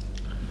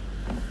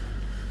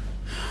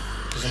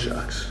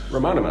 Shucks.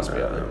 Romano must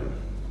be out there.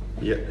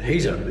 Yeah.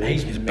 He's a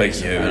Big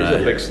massive. human.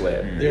 He's a big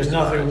slab. There's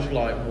nothing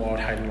like more I'd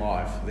hate in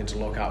life than to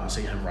look up and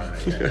see him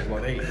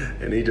running.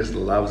 And he just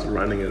loves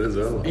running it as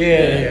well.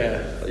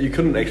 Yeah. You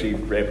couldn't actually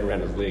wrap it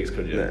around his legs,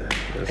 could you? Nah.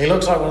 He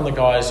looks like one of the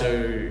guys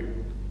who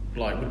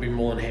would be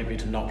more than happy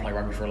to not play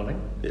rugby for a living.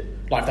 Yeah.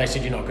 Like if they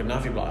said you're not good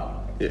enough, he'd be like, oh,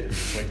 Yeah.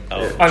 sweet.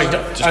 Oh, I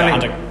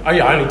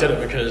only did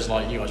it because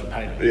you guys were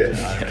paying me.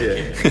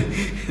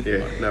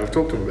 Yeah. No, we've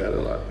talked to him about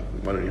it, like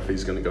wondering if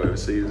he's going to go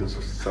overseas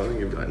or something.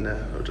 He'd be like, nah,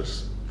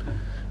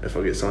 if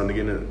I get signed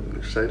again at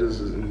Crusaders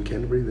in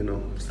Canterbury, then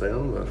I'll stay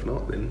on. But if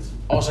not, then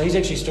So he's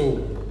actually still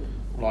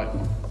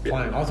playing.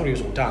 I thought he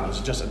was all done. It was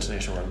just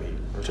international rugby.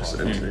 just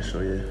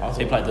international, yeah.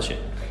 He played this year.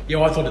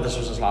 Yeah, I thought that this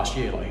was his last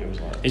year. He was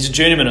like. He's a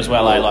journeyman as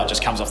well,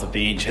 just comes off the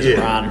bench, has a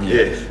run,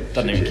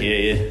 doesn't even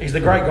care, He's the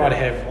great guy to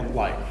have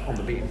on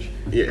the bench.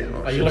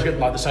 Yeah. You look at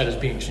the Sailors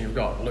bench and you've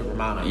got Luke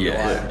Romano.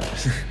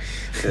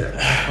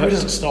 Who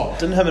doesn't stop?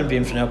 Didn't him and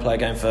Ben Fennell play a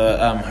game for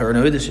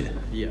Hiranui this year?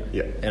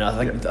 Yeah. And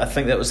I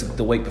think that was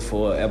the week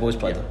before our boys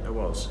played them. It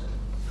was.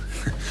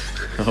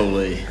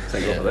 Holy.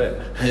 Thank God for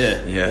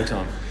that. Yeah. Big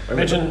time.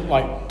 Imagine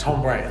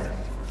Tom Brand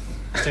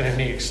standing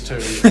next to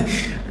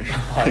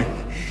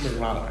Luke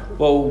Romano.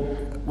 Well,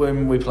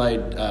 when we played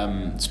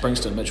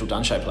Springston, Mitchell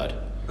Dunshay played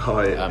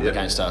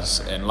against us,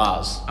 and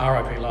Lars.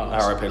 R.I.P.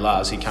 Lars. R.I.P.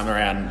 Lars. He came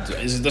around.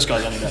 This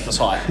guy's only about this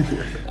height.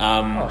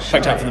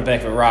 Picked up from the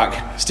back of a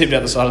ruck, stepped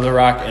out the side of the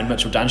ruck, and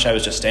Mitchell Dunshay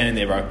was just standing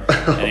there, bro.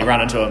 And he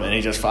ran into him, and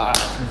he just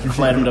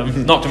flattened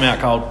him, knocked him out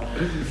cold.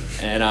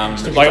 And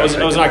it was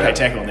an okay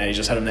tackle on there. He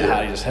just hit him that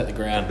hard. He just hit the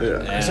ground.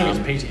 Yeah. He still gets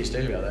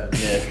PTSD about that.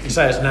 Yeah. You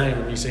say his name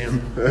and you see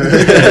him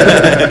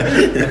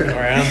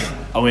around.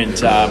 I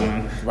went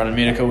running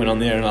medical, went on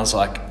there, and I was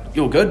like,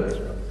 "You're good?"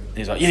 And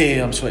he's like,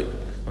 "Yeah, I'm sweet.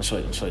 I'm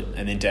sweet."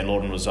 And then Dan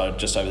Lawton was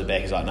just over the back.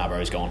 He's like, "Nah, bro,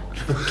 he's gone.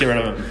 Get rid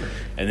of him."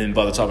 And then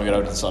by the time we got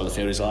over to the side of the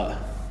field, he's like,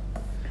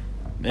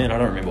 "Man, I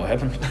don't remember what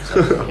happened."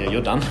 Like, yeah,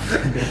 you're done.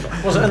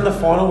 Was it in the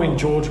final when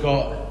George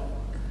got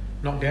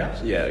knocked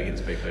out? Yeah,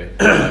 against Big B.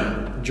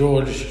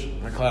 George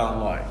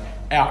McLeod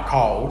out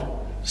cold,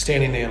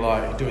 standing there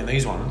doing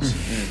these ones,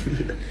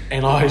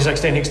 and he's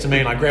standing next to me,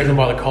 and I grabbed him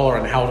by the collar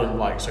and held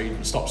him so he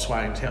stopped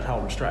swaying,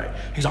 held him straight.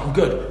 He's like, I'm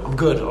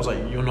good. I was like,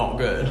 you're not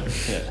good.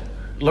 Yeah.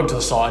 look to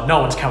the side, no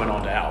one's coming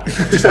on to help.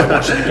 Just like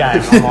watching the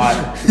game. I'm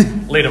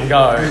like, let him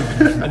go.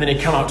 And then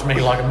he'd come up to me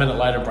like a minute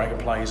later and break a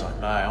play. He's like,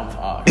 no, I'm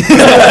fucked.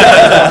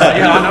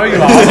 Yeah, I know you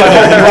are. I was like,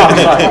 oh, you're up.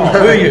 He's like, oh,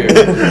 who are you?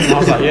 And I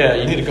was like, yeah,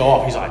 you need to go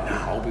off. He's like, no,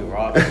 I'll be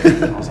alright.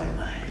 And I was like,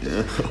 mate.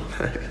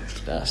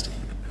 Nasty.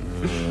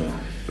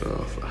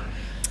 Oh, fuck.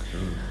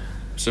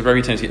 So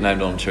rugby teams get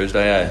named on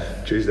Tuesday,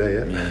 eh? Tuesday,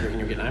 yeah. You reckon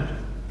you'll get named?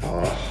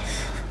 Oh,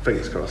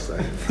 fingers crossed, though.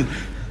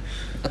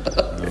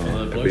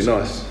 The It'd be Blues?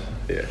 nice.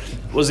 Yeah.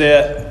 Was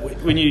there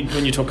when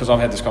you talk? Because I've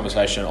had this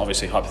conversation,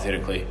 obviously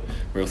hypothetically,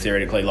 real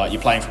theoretically, like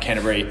you're playing for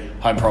Canterbury,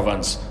 home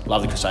province,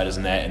 love the Crusaders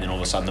and that, and then all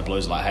of a sudden the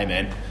Blues are like, hey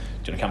man, do you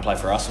want to come play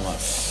for us? I'm like,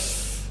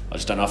 I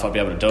just don't know if I'd be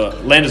able to do it.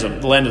 The Landers are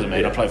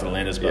mean. I play for the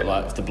Landers, but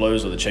like if the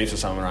Blues or the Chiefs or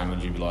someone around,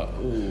 would you be like,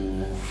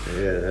 ooh?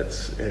 Yeah,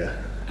 that's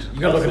You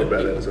got to look at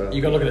about it as well.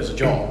 You got to look at it as a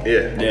job. Yeah,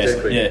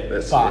 exactly. yeah.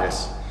 That's,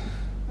 But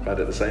but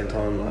at the same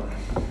time, like,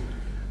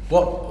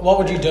 what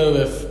would you do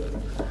if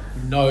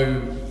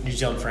no New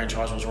Zealand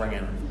franchise was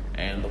ringing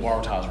and the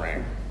Waratahs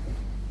rang?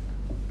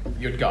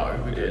 You'd go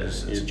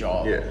because it's a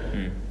job. Yeah.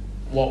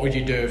 What would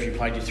you do if you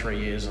played your 3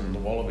 years and the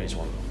Wallabies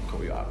wanted to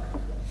call you up?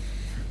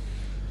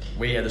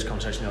 We had this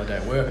conversation the other day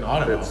at work, and I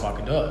don't know if I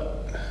could do it.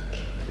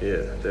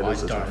 Yeah, that I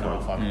is a don't tough know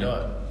one. if I could do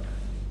it.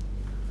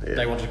 Yeah.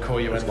 They wanted to call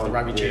you into the one,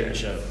 rugby yeah.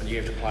 championship, and you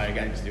have to play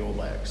against the All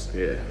Blacks.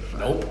 Yeah.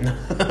 Nope.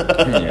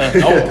 Yeah.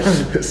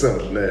 Nope.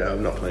 So, no,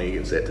 I'm not playing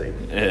against that team.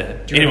 Yeah.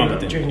 Do you Anyone reckon,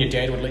 but do you them. reckon your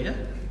dad would let you?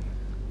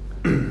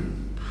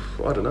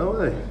 I don't know,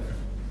 eh?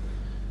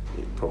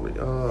 Yeah, probably.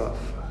 Oh,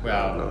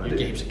 Well, no you'd idea.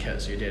 get heaps of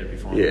kids, so your dad would be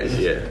fine. Yeah,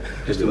 yeah.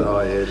 Just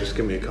just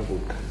give me a couple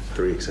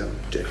 3XL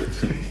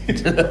jackets.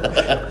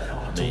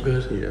 Oh, it's all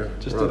good. Yeah.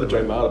 Just do the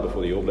Joe Marler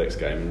before the All Blacks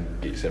game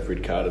and get yourself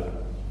red carded.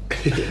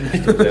 Yeah.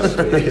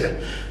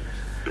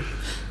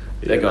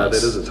 That No, that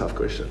guy's- is a tough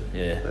question.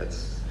 Yeah.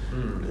 That's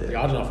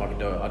Yeah, I don't know if I could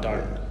do it. I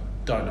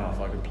don't know if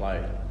I could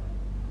play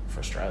for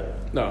Australia.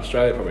 No,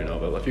 Australia probably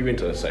not, but if you went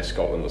to, say,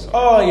 Scotland or something.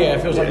 Oh yeah,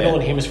 if it was like Yeah.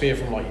 Northern Hemisphere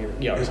from like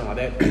something like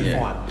that,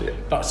 fine. Yeah.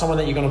 But someone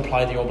that you're going to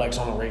play the All Blacks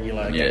on a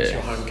regular against Yeah.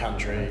 your home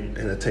country.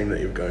 and a team that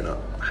you've grown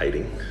up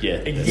hating. Yeah.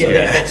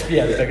 That's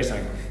the biggest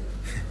thing.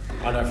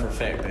 I know for a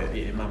fact that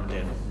mum and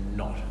dad would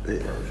not Yeah.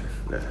 approve.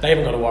 No. They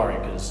haven't got to worry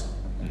because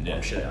Yeah.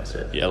 I'm shit out.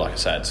 Yeah, like I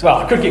said. Well,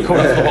 I could get caught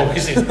up for the whole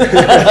business.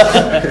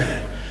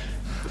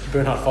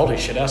 Bernhard Foley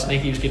shit out, and he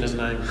keeps getting his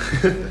name.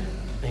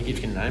 He keeps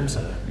getting names.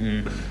 So.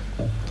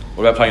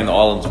 What about playing in the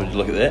Islands? Would you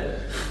look at that?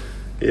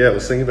 Yeah, I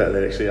was thinking about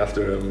that actually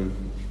after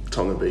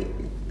Tonga beat.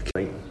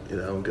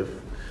 I'll give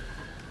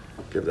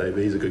the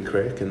ABs a good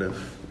crack, and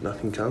if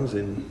nothing comes,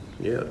 then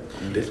yeah,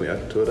 definitely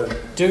open to it.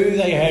 Do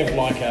they have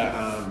like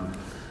a,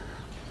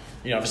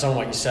 for someone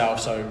like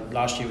yourself? So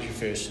last year was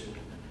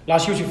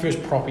your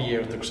first proper year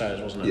with the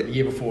Crusaders, wasn't it? Yeah. The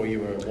year before you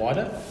were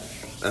wider.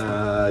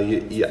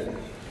 Yeah.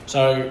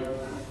 So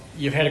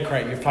you've had a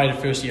crack. You've played the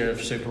first year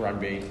of Super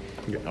Rugby.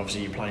 Yeah.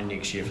 Obviously, you're playing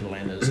next year for the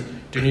Landers.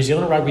 Do New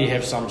Zealand Rugby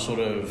have some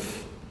sort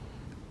of,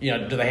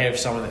 do they have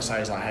someone that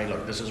says like, hey,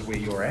 look, this is where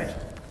you're at?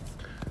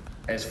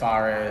 As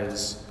far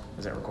as,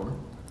 is that recording?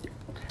 Yeah.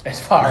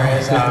 As far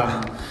as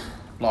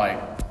like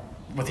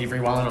with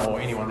everyone or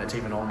anyone that's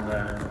even on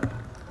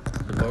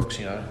the books,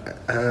 No.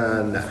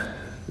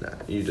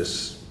 You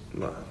just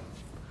like,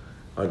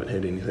 I haven't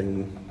had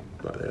anything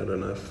like that. I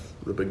don't know if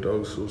the big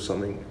dogs or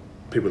something,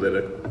 people that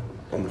are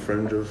on the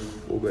fringe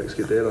of All Blacks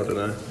get that. I don't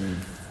know.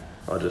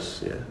 I've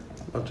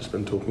just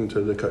been talking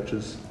to the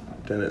coaches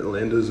down at the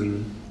Landers,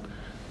 and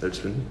they've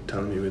just been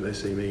telling me where they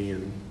see me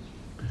and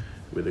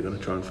where they're going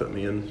to try and fit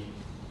me in.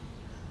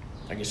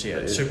 I guess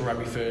Super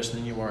Rugby first,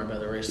 and then you worry about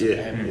the rest. If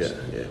it happens.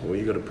 Yeah. Well,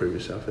 you got to prove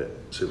yourself at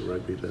Super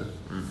Rugby to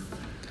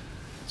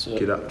So,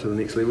 get up to the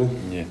next level.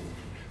 Yeah.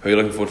 Who are you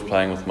looking forward to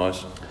playing with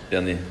most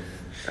down there?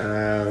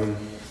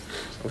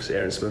 Obviously,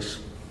 Aaron Smith's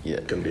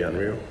going to be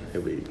unreal.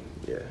 He'll be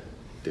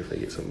definitely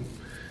get some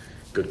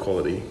good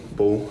quality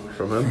ball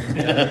from him.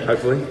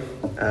 Hopefully.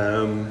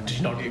 Did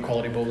you not get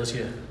quality ball this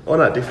year? Oh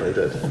no, definitely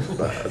did.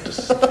 But I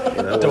just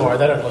Don't worry,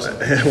 they don't listen.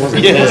 It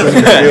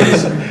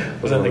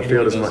wasn't on the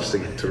field as much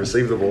to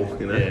receive the ball.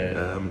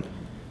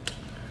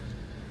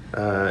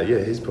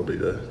 He's probably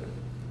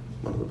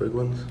one of the big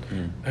ones.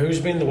 Who's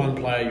been the one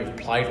player you've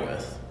played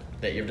with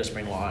that you've just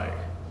been like,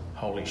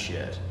 holy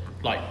shit?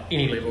 Like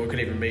any level, it could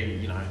even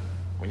be,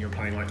 when you were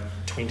playing like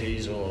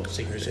 20s or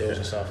secondary schools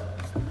and stuff.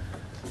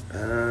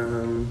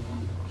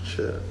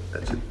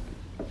 That's a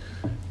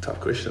tough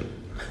question.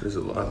 There's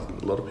a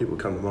lot of people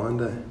come to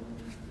mind,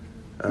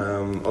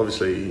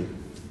 Obviously,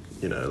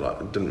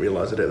 didn't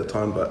realise it at the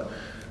time, but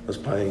I was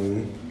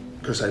playing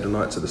Crusader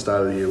Knights at the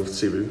start of the year with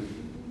Cebu.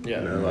 Yeah.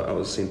 I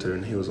was centre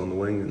and he was on the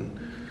wing, and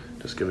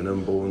just giving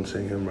him a ball and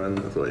seeing him run,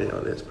 I thought,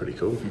 that's pretty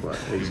cool. Like,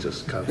 he's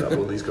just carved up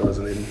all these guys,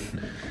 and then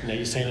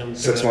You've seen him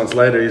 6 months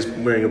later, he's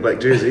wearing a black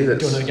jersey.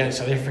 That's doing it against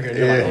South Africa, and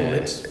you're like, oh,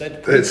 that's pretty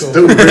that's cool.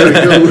 still really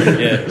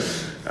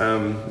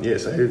cool. yeah.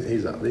 So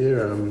he's up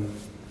there. And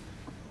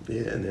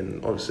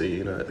then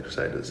obviously, at the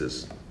Crusaders,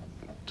 there's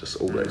just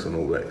All Blacks on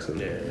All Blacks, and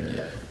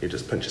you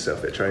just pinch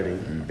yourself at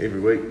training every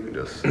week,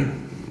 just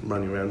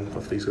running around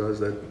with these guys.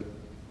 They're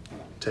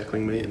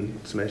tackling me and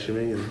smashing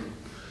me, and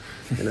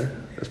You know,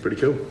 that's pretty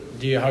cool.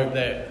 Do you hope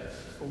that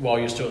while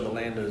you're still at the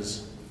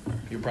Landers,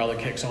 your brother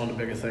kicks on to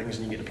bigger things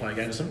and you get to play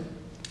against him?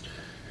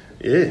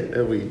 Yeah,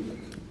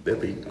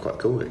 that'd be quite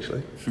cool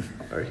actually.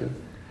 I reckon.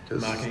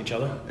 Marking each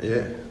other?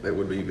 Yeah, that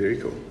would be very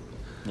cool.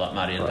 Like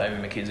Marty and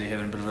David McKenzie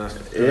having a bit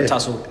of a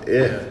tussle.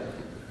 Yeah.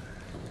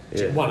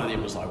 So one of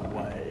them was like,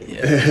 way.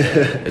 Yeah.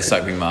 It's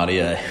like being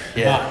Marty, eh?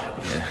 Yeah. I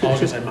was going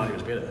to say Marty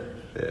was better.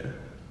 Yeah.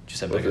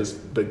 Just have With his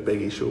big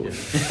baggy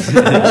shorts. What's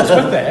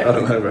with that? I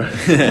don't know, bro. I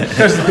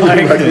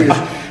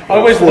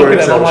always look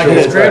at them, I'm like,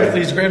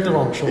 he's grabbed the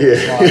wrong shorts.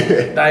 Yeah. Like,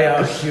 they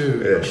are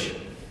huge. Yeah.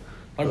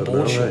 Like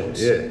board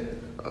shorts. Yeah.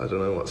 I don't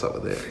know what's up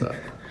with that, but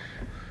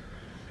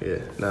yeah.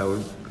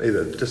 No,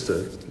 either just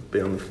to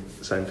be on the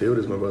same field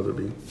as my brother would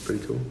be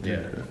pretty cool.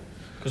 Yeah.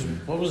 Because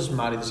what was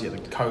Marty this year? The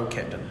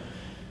co-captain?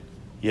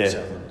 Yeah.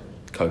 Southland.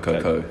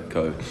 Co-captain.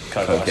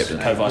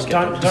 Co-vice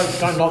captain.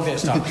 Don't knock that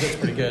stuff because it's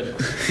pretty good.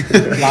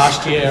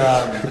 Last year,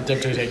 the Div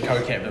 2s had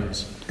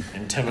co-captains,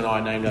 and Tim and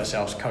I named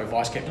ourselves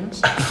co-vice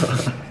captains.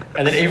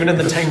 And then even in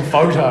the team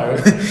photo,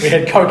 we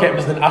had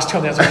co-captains, and then us two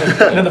on the outside,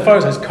 and in the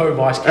photos, it's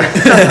co-vice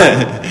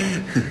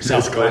captains.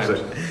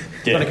 Self-claimed.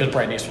 Yeah. Only because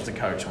Brad Ness was the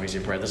coach, and we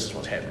said, Brad, this is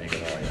what's happening. He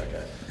goes, oh, yeah,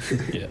 okay.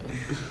 Yeah.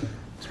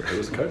 So he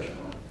was the coach?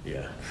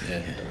 Yeah.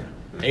 Yeah.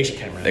 He actually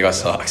came around. That guy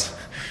sucks.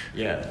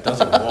 Yeah,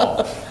 does it a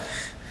lot.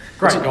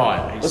 Great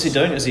guy. What's he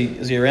doing? Is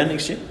he around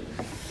next year?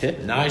 Yeah.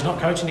 No, he's not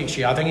coaching next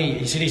year. I think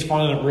he said he's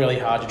finding it really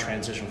hard to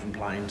transition from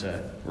playing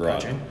to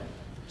coaching.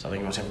 So I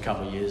think he must have a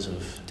couple of years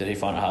of... Did he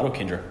find it hard or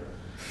Kendra?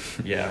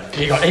 Yeah.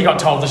 He got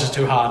told this is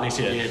too hard and he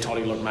said, yeah,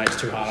 Toddy, look, mate, it's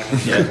too hard.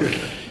 Yeah.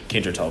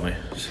 Kendra told me,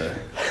 so...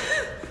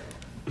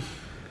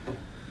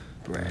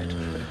 Brad.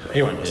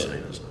 He won't listen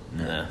either.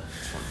 Nah.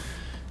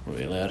 We'll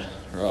be allowed.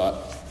 Right.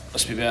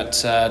 Must be about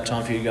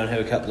time for you to go and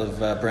have a couple of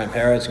brown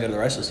parades and go to the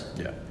races.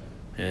 Yeah.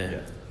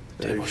 Yeah.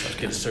 Just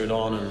get a suit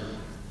on and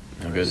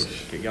Oh, good.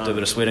 get going. Do a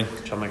bit of sweating.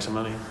 Try and make some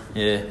money.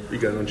 Yeah. You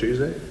going on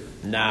Tuesday?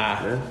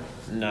 Nah. Yeah.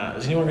 Nah.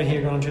 Is anyone going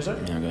here going on Tuesday?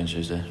 Yeah, I'm going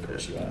Tuesday. Of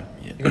course you are.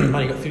 Yeah. You got the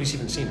money, you got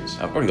 37 cents.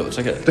 I've already got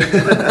the ticket.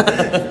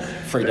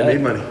 Free Don't day.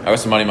 need money. I got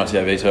some money in my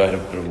TAB, so I had a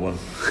bit of a win.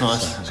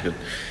 Nice. So, that's good.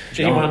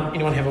 Did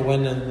anyone have a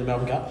win in the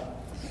Melbourne Cup?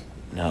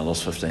 No, I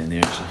lost 15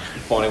 there actually.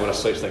 Finally won a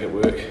sweepstake at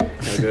work.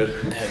 How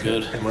good. How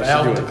good.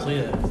 How to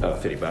clear.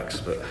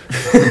 $30, but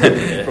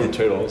from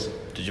 $2.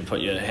 Did you put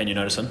your hand your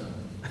notice in?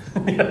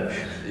 Yeah.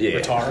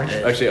 Retiring.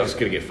 Actually, I was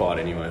going to get fired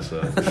anyway,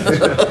 so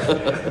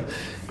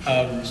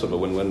sort of a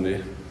win-win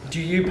there. Do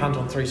you punt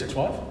on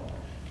 365?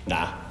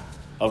 Nah.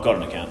 I've got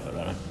an account, but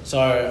I don't. So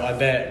I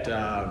bet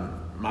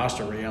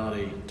Master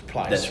Reality to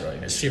place. That's right,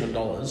 yeah. At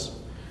 $7.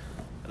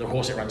 The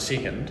horse that runs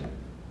second,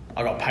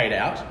 I got paid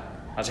out.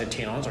 I just had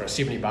 10 on, so I got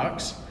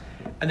 $70.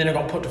 And then I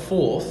got put to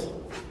fourth,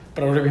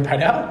 but I'd already been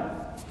paid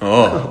out.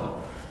 Oh.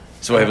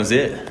 So what happens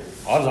there?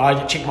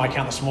 I checked my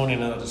account this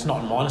morning and it's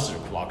not in minuses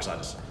because I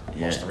just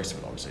Yeah. lost the rest of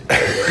it, obviously.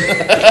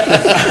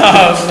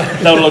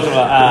 They'll look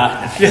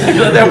like,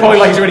 They're probably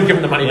like, he's already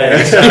given the money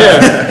back. So.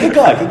 good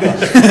guy.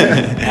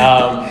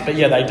 But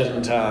yeah, they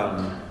didn't.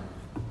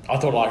 I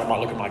thought like I might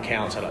look at my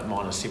account and say like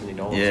minus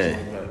 $70. Yeah.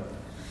 But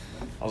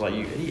I was like,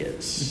 you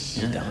idiots.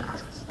 Yeah.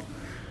 Dumbass.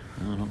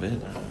 Oh, not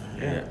bad.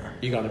 Yeah.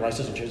 You going to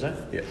races on Tuesday?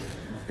 Yeah.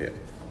 Yeah.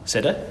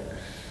 Saturday?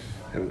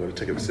 Haven't got a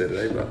ticket for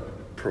Saturday, but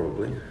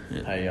probably.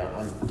 Hey,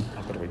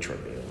 I've got a wee trip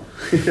there.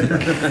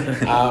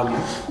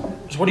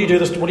 So what do you do?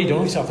 What are you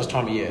doing with yourself this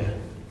time of year?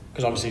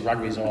 Because obviously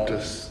rugby's on.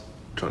 Just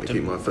trying to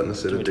keep my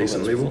fitness at Did a we talk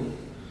decent about this level. before?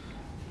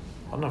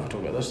 I don't know if I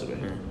talked about this today.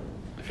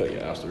 I feel like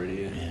you asked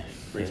already, yeah.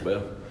 Rings a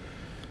bell.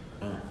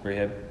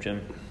 Rehab,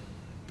 gym.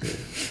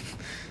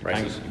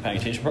 Races? You paying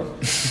attention, bro? No,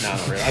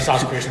 not really. I just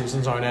ask questions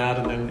and zone out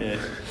and then... Yeah.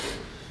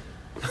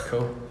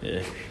 Cool.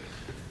 Yeah.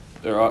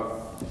 All right.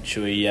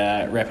 Should we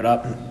wrap it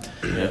up?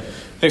 Yeah.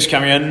 Thanks for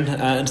coming in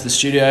into the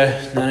studio,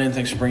 Nane.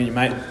 Thanks for bringing your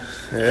mate.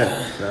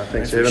 Yeah. No,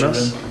 thanks for having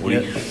us.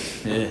 Woody.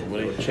 Yeah.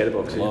 Woody.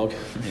 Chatterbox here. Log.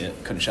 Yeah.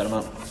 Couldn't shut him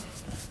up.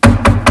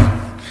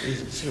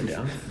 Easy, sit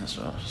down. That's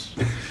right.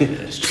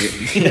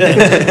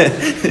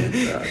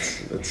 No,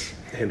 it's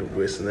handled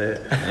worse than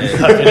that. I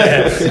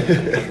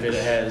bet it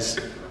has.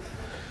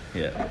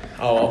 Yeah.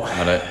 Oh, well.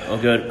 Righto. All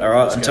good. All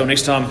right. Until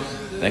next time.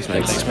 Thanks,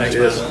 mate. Thanks, mate.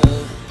 Cheers.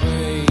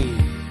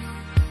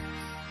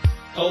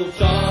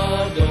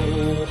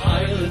 Otago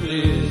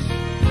Highlanders,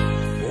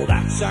 oh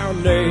that's our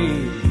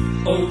name.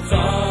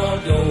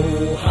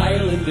 Otago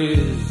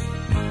Highlanders.